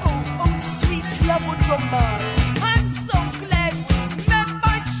 Oh, sweet love with your mind. I'm so glad we met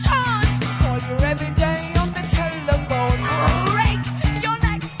by chance. Call you every day on the telephone. Break your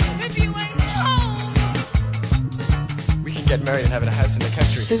neck if you ain't home. We can get married and have a house in the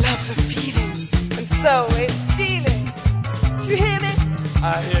country. Love's a feeling, and so is stealing. Do you hear me?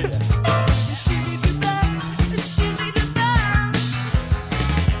 I hear ya.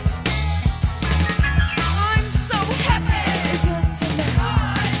 I'm so happy you're so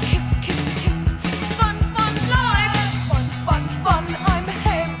nice. Kiss, kiss, kiss, fun, fun life. Fun, fun, fun, I'm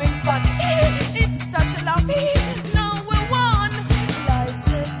having fun. It's such a lovely, now we're one. Life's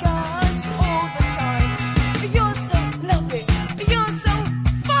a gas all the time. You're so lovely, you're so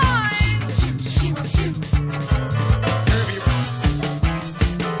fine.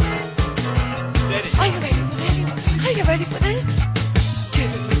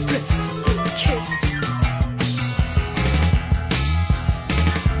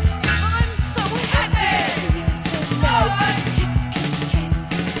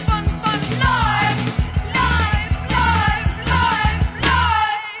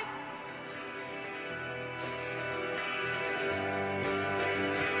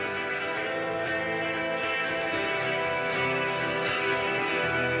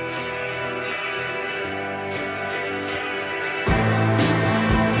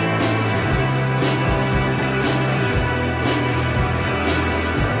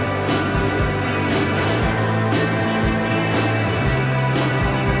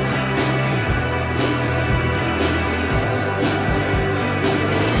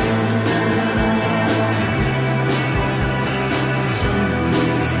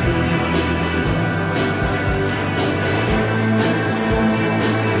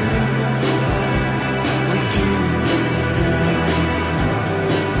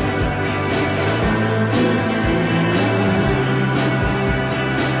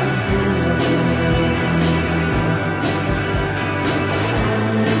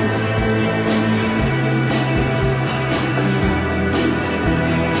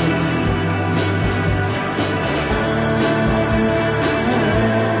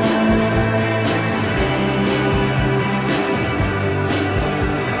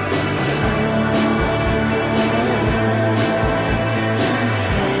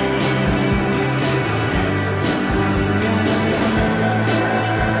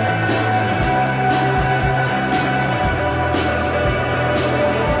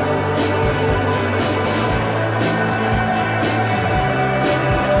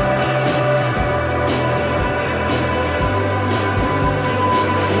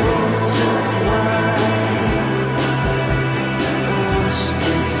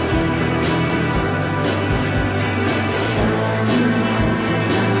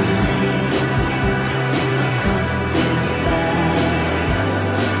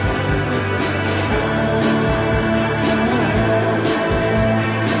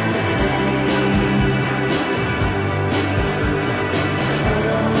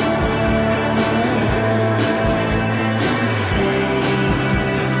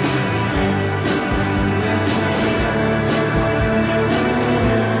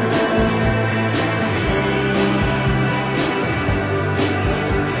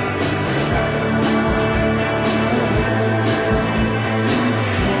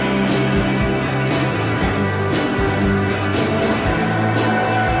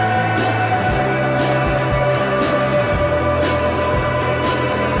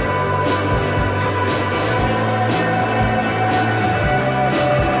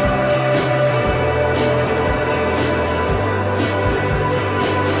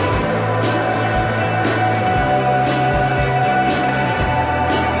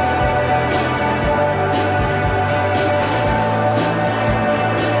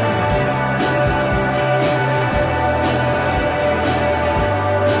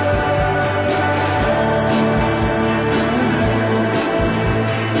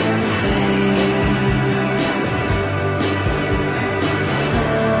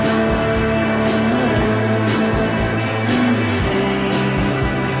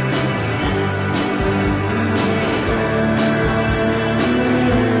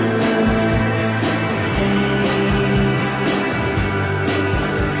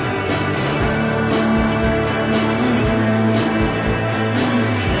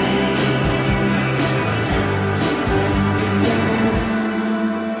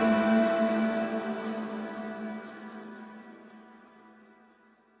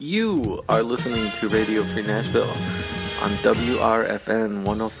 You are listening to Radio Free Nashville on WRFN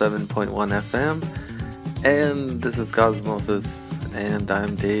 107.1 FM, and this is Cosmosis, and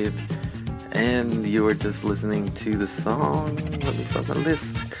I'm Dave, and you were just listening to the song, let me find the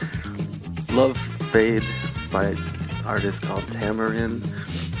list, Love Fade by an artist called Tamarin,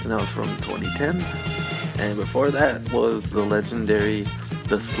 and that was from 2010, and before that was the legendary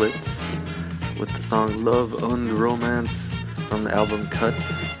The Splits with the song Love und Romance from the album Cut.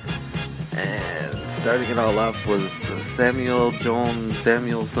 And starting it all off was the Samuel Jones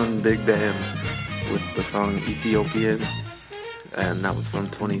Samuelson Big Band with the song Ethiopian, and that was from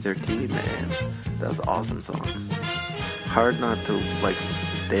 2013, and that was an awesome song. Hard not to like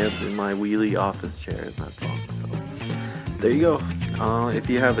dance in my wheelie office chair in that song. So there you go. If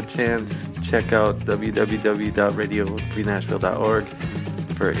you have a chance, check out www.radiofreenashville.org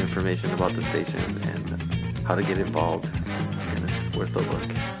for information about the station and how to get involved. And it's worth a look.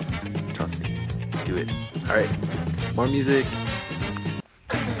 Trust me. Do it. Alright. More music.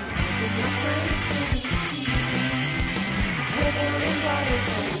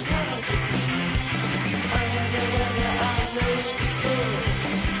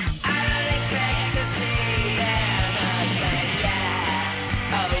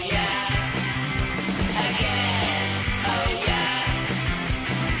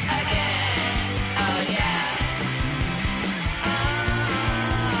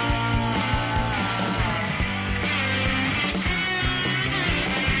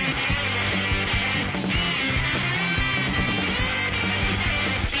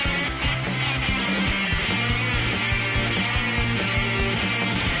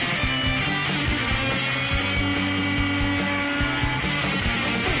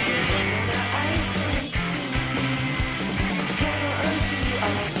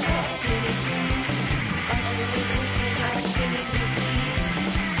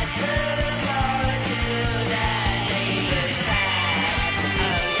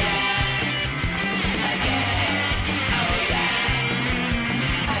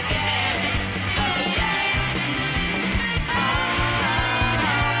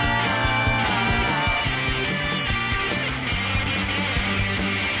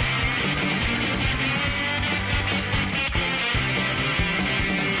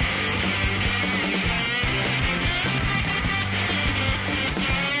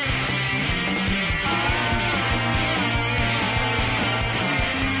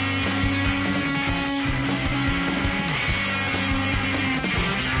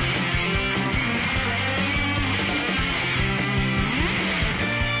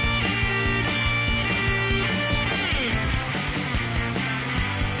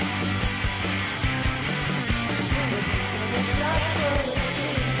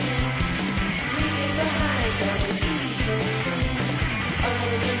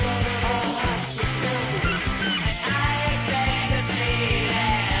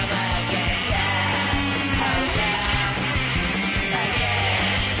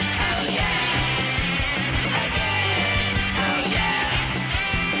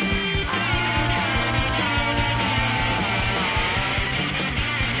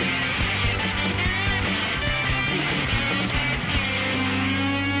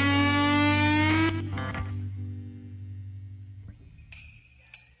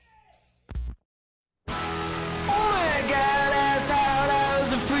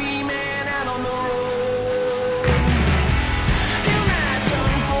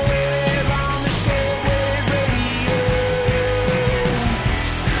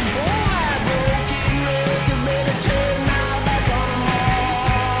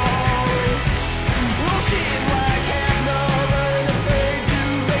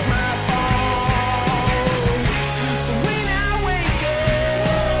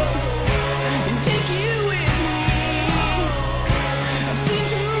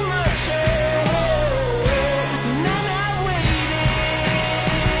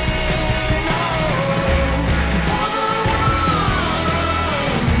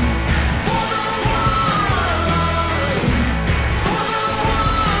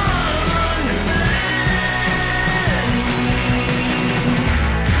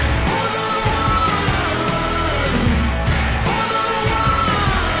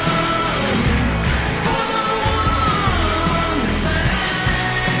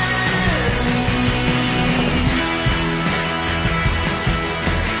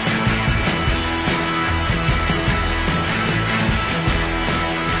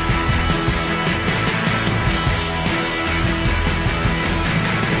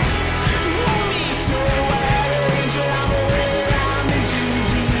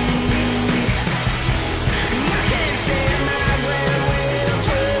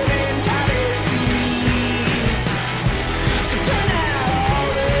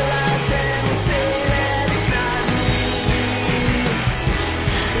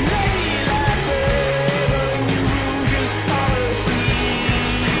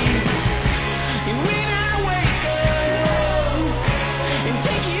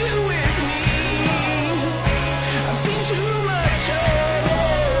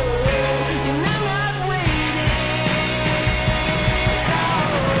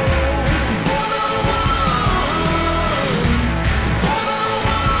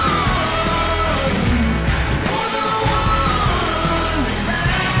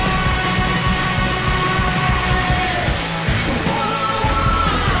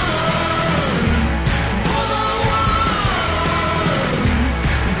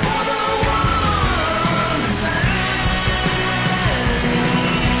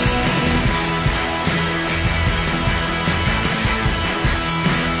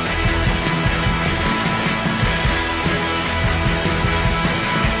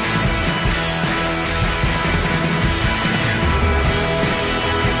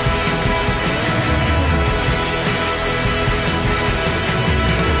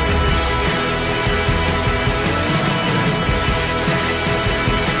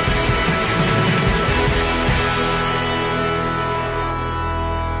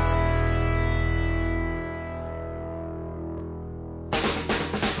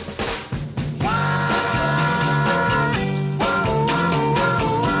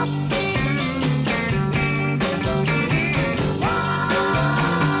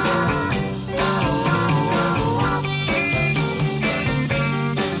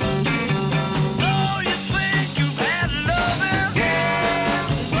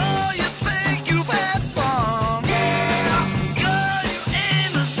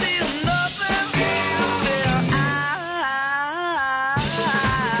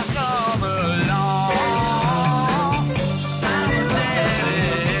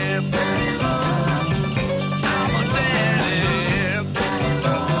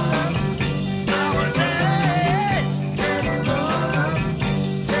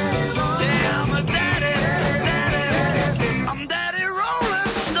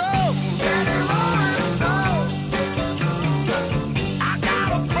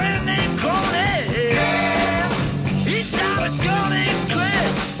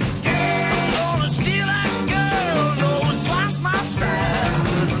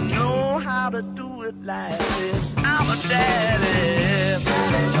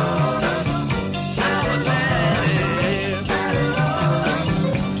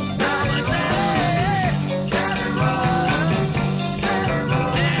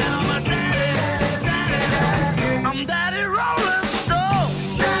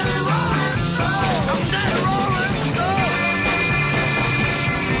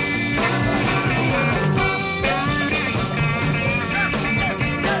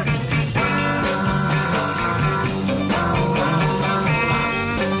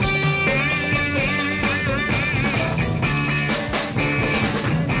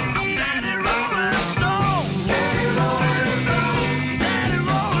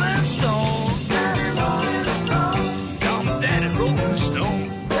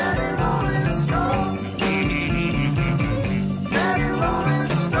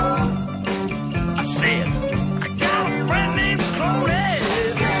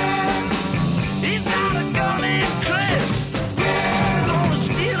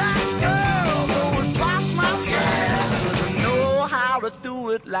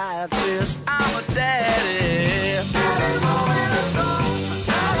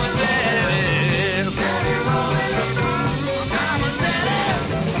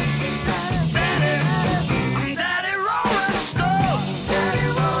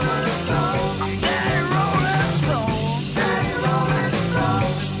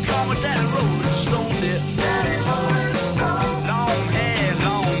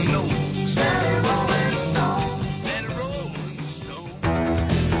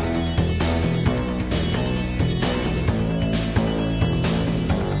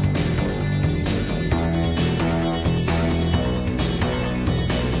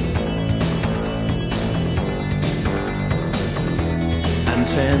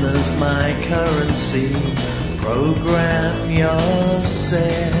 is my currency. Program your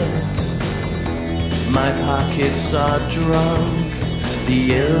set. My pockets are drunk. The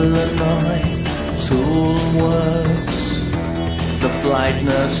Illinois tool works. The flight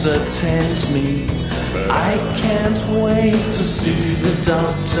nurse attends me. I can't wait to see the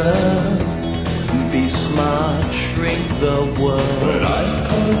doctor. Be smart, shrink the world. But I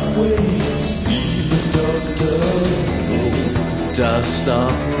can't wait to see the doctor. Dust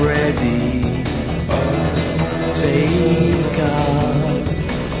off ready. Take off.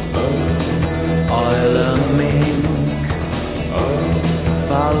 Oil and mink.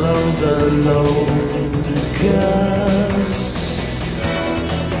 Follow the locust.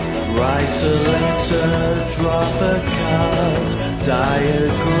 Write a letter, drop a card,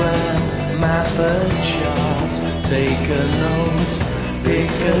 diagram, map a chart, take a note,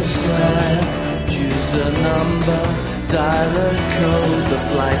 pick a snap, choose a number, dial a code. The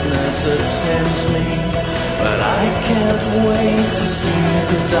flight nurse attends me, but I can't wait to see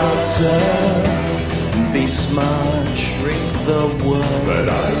the doctor. Be smart, shrink the world. But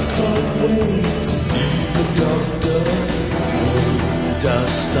I can't wait to see the doctor.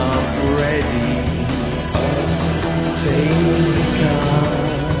 Dust off ready. Take off.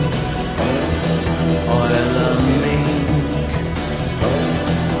 Oil and mink.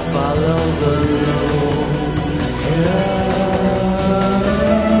 Follow the locust.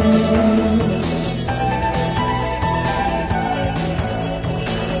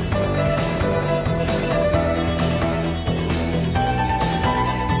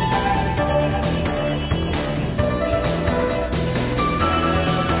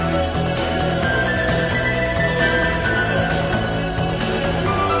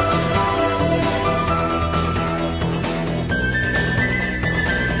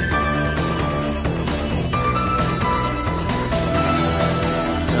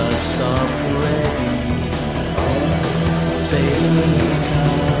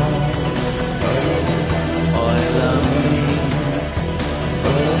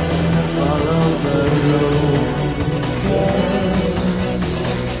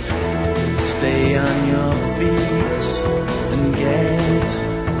 Stay on your feet and get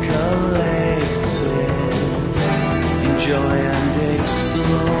collected. Enjoy and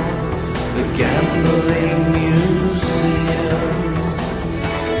explore the gambling museum.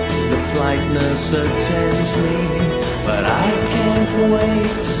 The flight nurse attends me, but I can't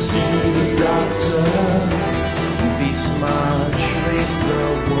wait to see the doctor. Be smart, shrink the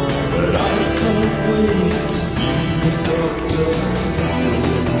world. But I can't wait to see the doctor.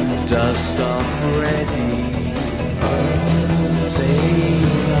 Dust off ready.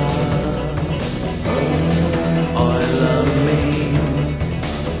 Take off. Oil and mink.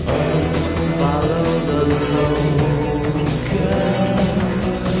 Follow the locust.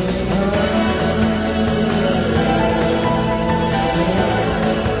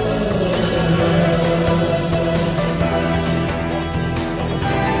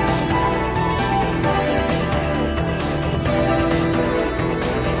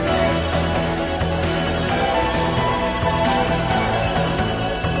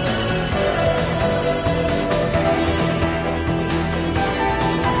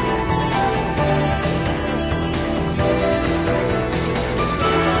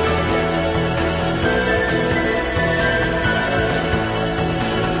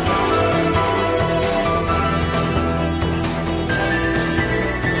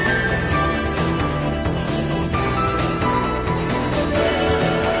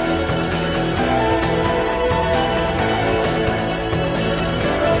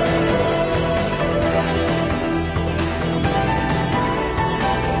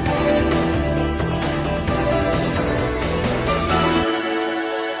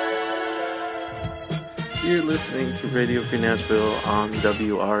 You're listening to Radio Free Nashville on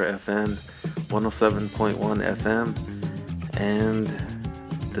WRFN 107.1 FM, and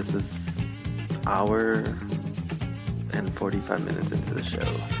this is hour and 45 minutes into the show,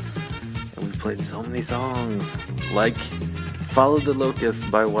 and we played so many songs like Follow the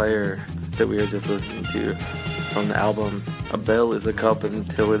Locust by Wire that we were just listening to from the album A Bell is a Cup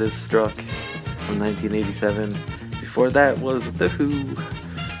Until It Is Struck from 1987. Before that was The Who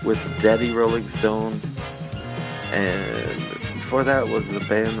with Daddy Rolling Stone. And before that was the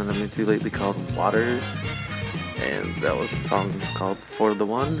band that I'm into lately called Waters, and that was a song called For the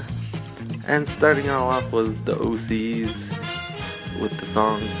One. And starting it all off was the OCs with the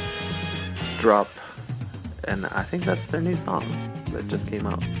song Drop, and I think that's their new song that just came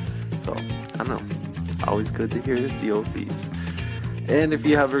out. So, I don't know, always good to hear the OCs. And if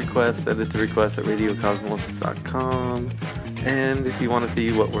you have a request, send it to request@radiocosmos.com. And if you want to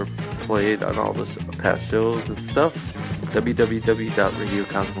see what were played on all the past shows and stuff,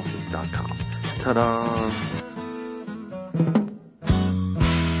 www.radiocosmosis.com. Ta-da!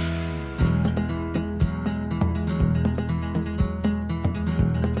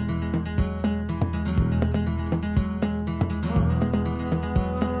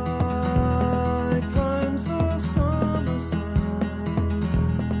 Climbs the summer sun.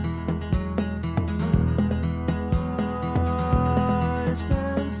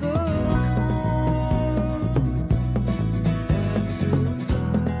 Stands the cold. And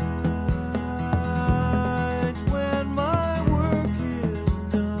tonight, when my work is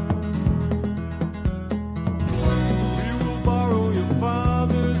done, we will borrow your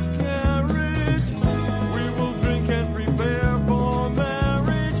father's carriage. We will drink and prepare for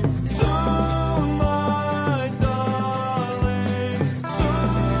marriage. Soon, my darling.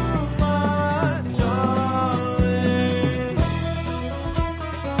 Soon, my darling.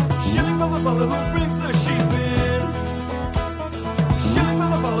 Shilling for the fellow who brings the sheep in. Shilling for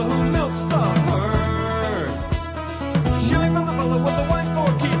the fellow who milks the herd. Shilling for the fellow with the wife for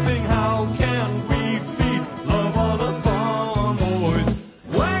keeping. How can we feed love on a farm, boys?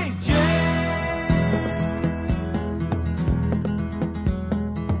 Wages.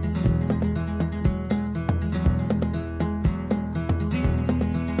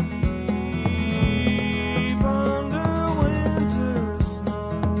 Deep under winter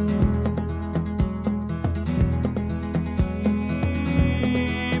snow.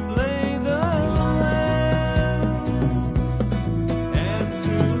 Deep lay the land. And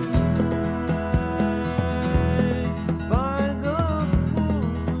tonight, by the full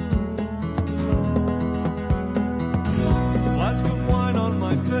moon's glow, flask of wine on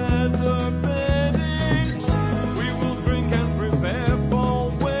my feather bedding, we will drink and prepare for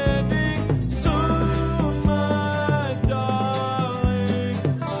wedding. Soon, my darling.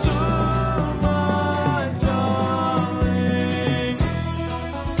 Soon, my darling.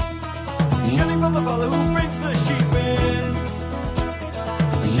 Shilling for the fellow who brings the sheep in.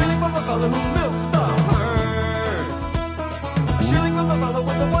 Shilling for the fellow who milks the herd. Shilling for the fellow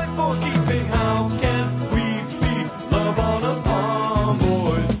with the wife for keeping. How can we feed love on a farm,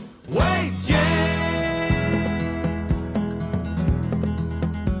 boys? Wages.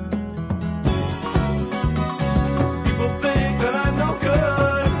 People think that I'm no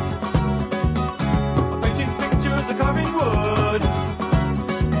good. I'm painting pictures or carving wood.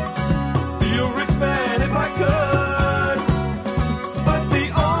 Be a rich man if I could. But the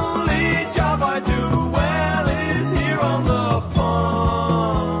only job I do well is here on the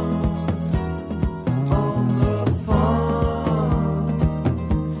farm. On the farm.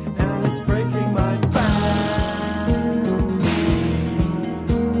 And it's breaking my back.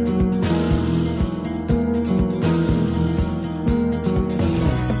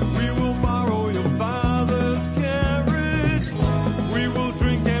 We will borrow your father's carriage. We will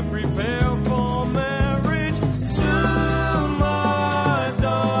drink and prepare for marriage. Soon, my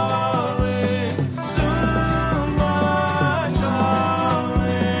darling. Soon, my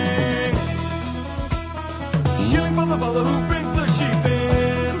darling. Shilling for the fellow who brings the sheep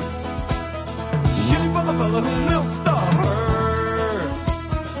in. Shilling for the fellow who milks the herd.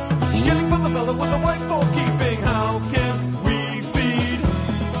 Shilling for the fellow with the wife for keeping. How can we feed?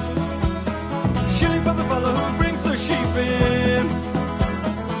 Shilling for the fellow who brings the sheep in.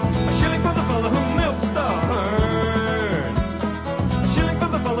 A shilling for the fellow who milks the herd. A shilling for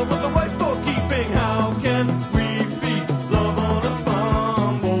the fellow with the wife for keeping. How can we feed love on a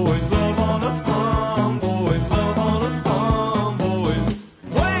farm, boys? Love on a farm, boys. Love on a farm, boys.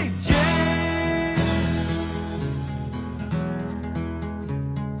 Wages.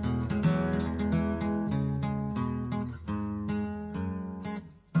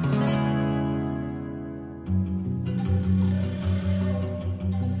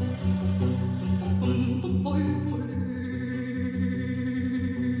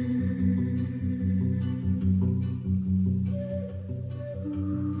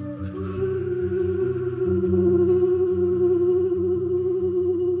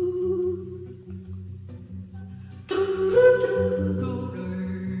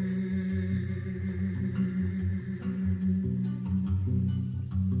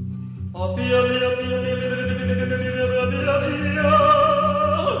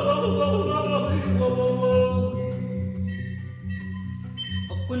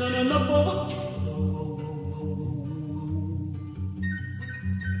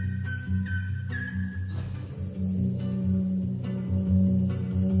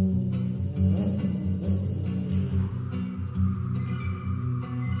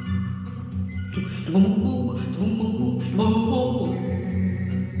 Boom, boom, boom, boom, boom, boom.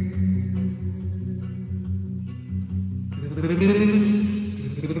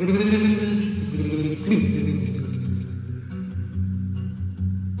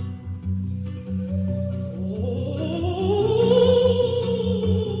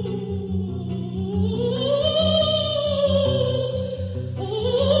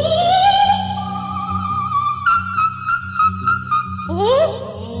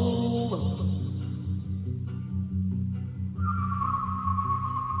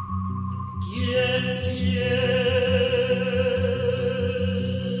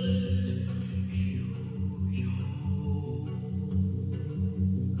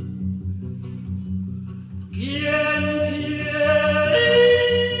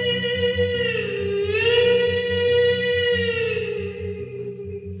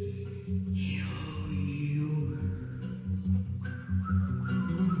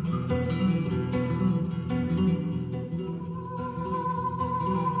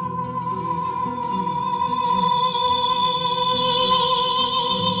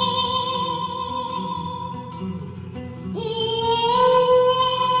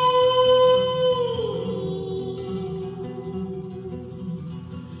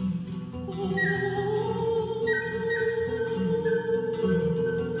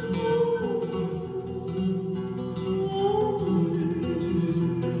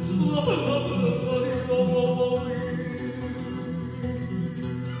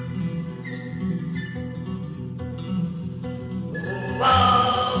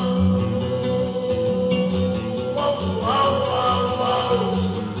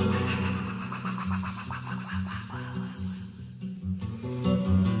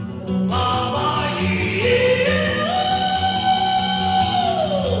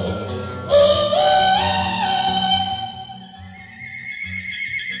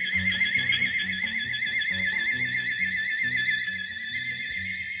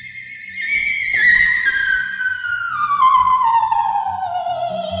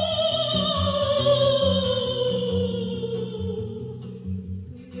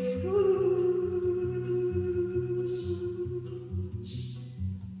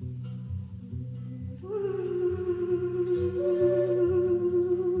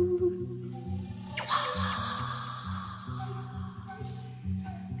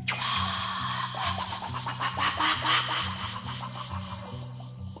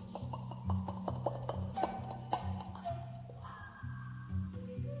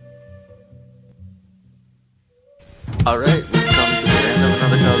 Alright, we've come to the end of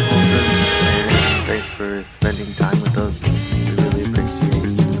another Cosmosis, and thanks for spending time with us. We really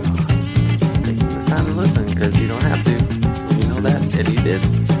appreciate taking the time to listen, because you don't have to. You know that, and you did,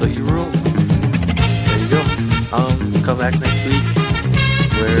 so you rule. There you go. Come back next week,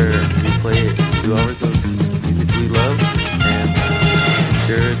 where we play 2 hours of music we love, and be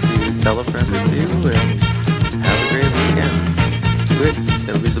sure to tell a friend or two, and have a great weekend. Do it,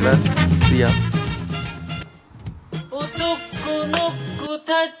 it'll be the best. See ya. 男の子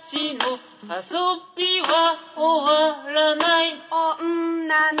たちの遊びは終わらない。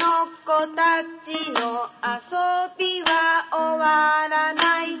女の子たちの遊びは終わら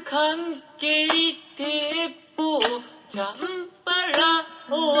ない。関係鉄砲チャンバラ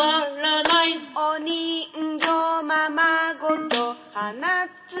終わらない。お人形ままごと花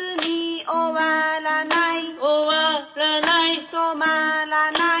摘み終わらない。終わらない。止ま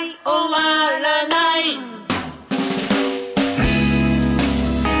らない。終わらない。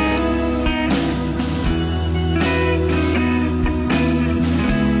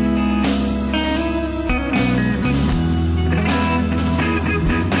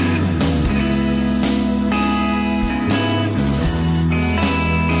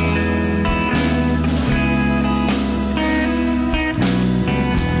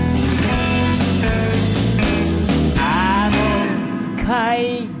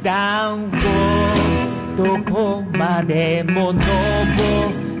階段をどこまでも登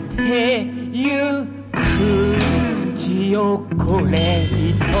ってゆく血をこれ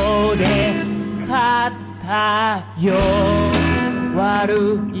糸で肩よ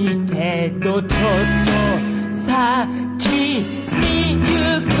悪いけどちょっと先に行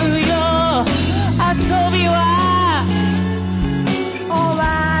くよ遊びは終わ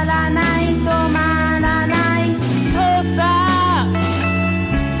らない止まらないそうさ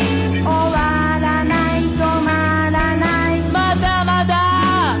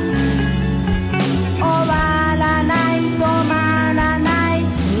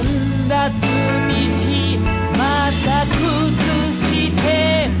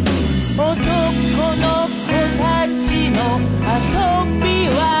男の子たちの遊び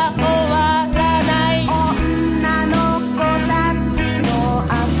は終わらない。女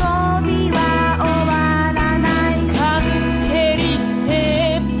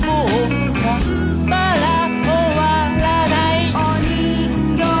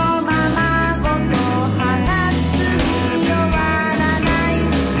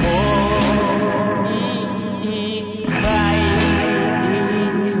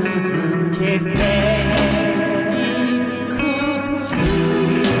れていくつ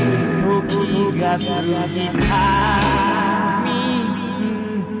時が過ぎたみ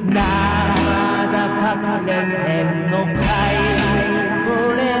んなまだ隠れてんのかいそ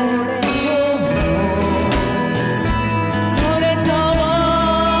れ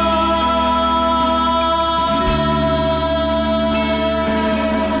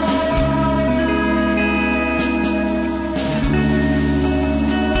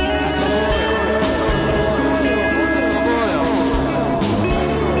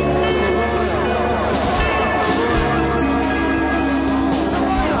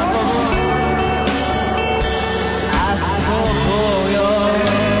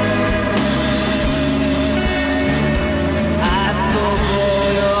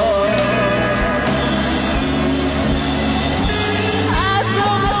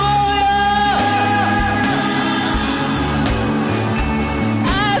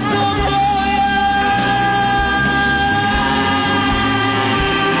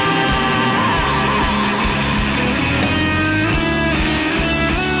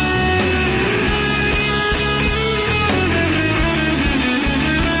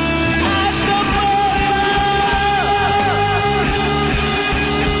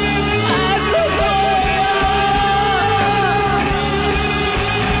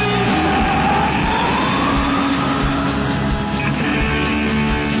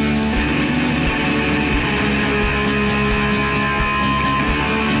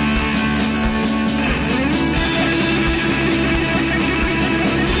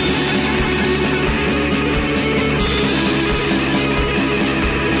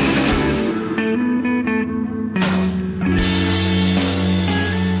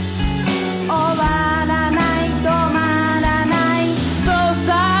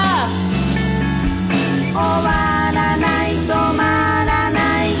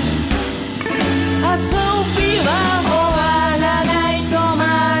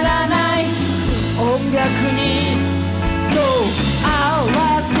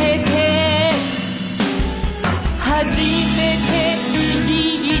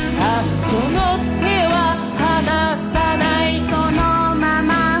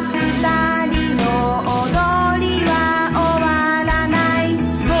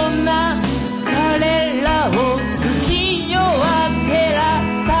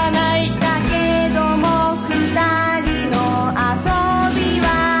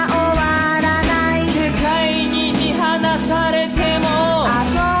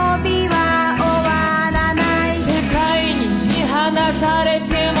され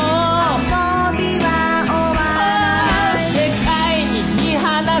ても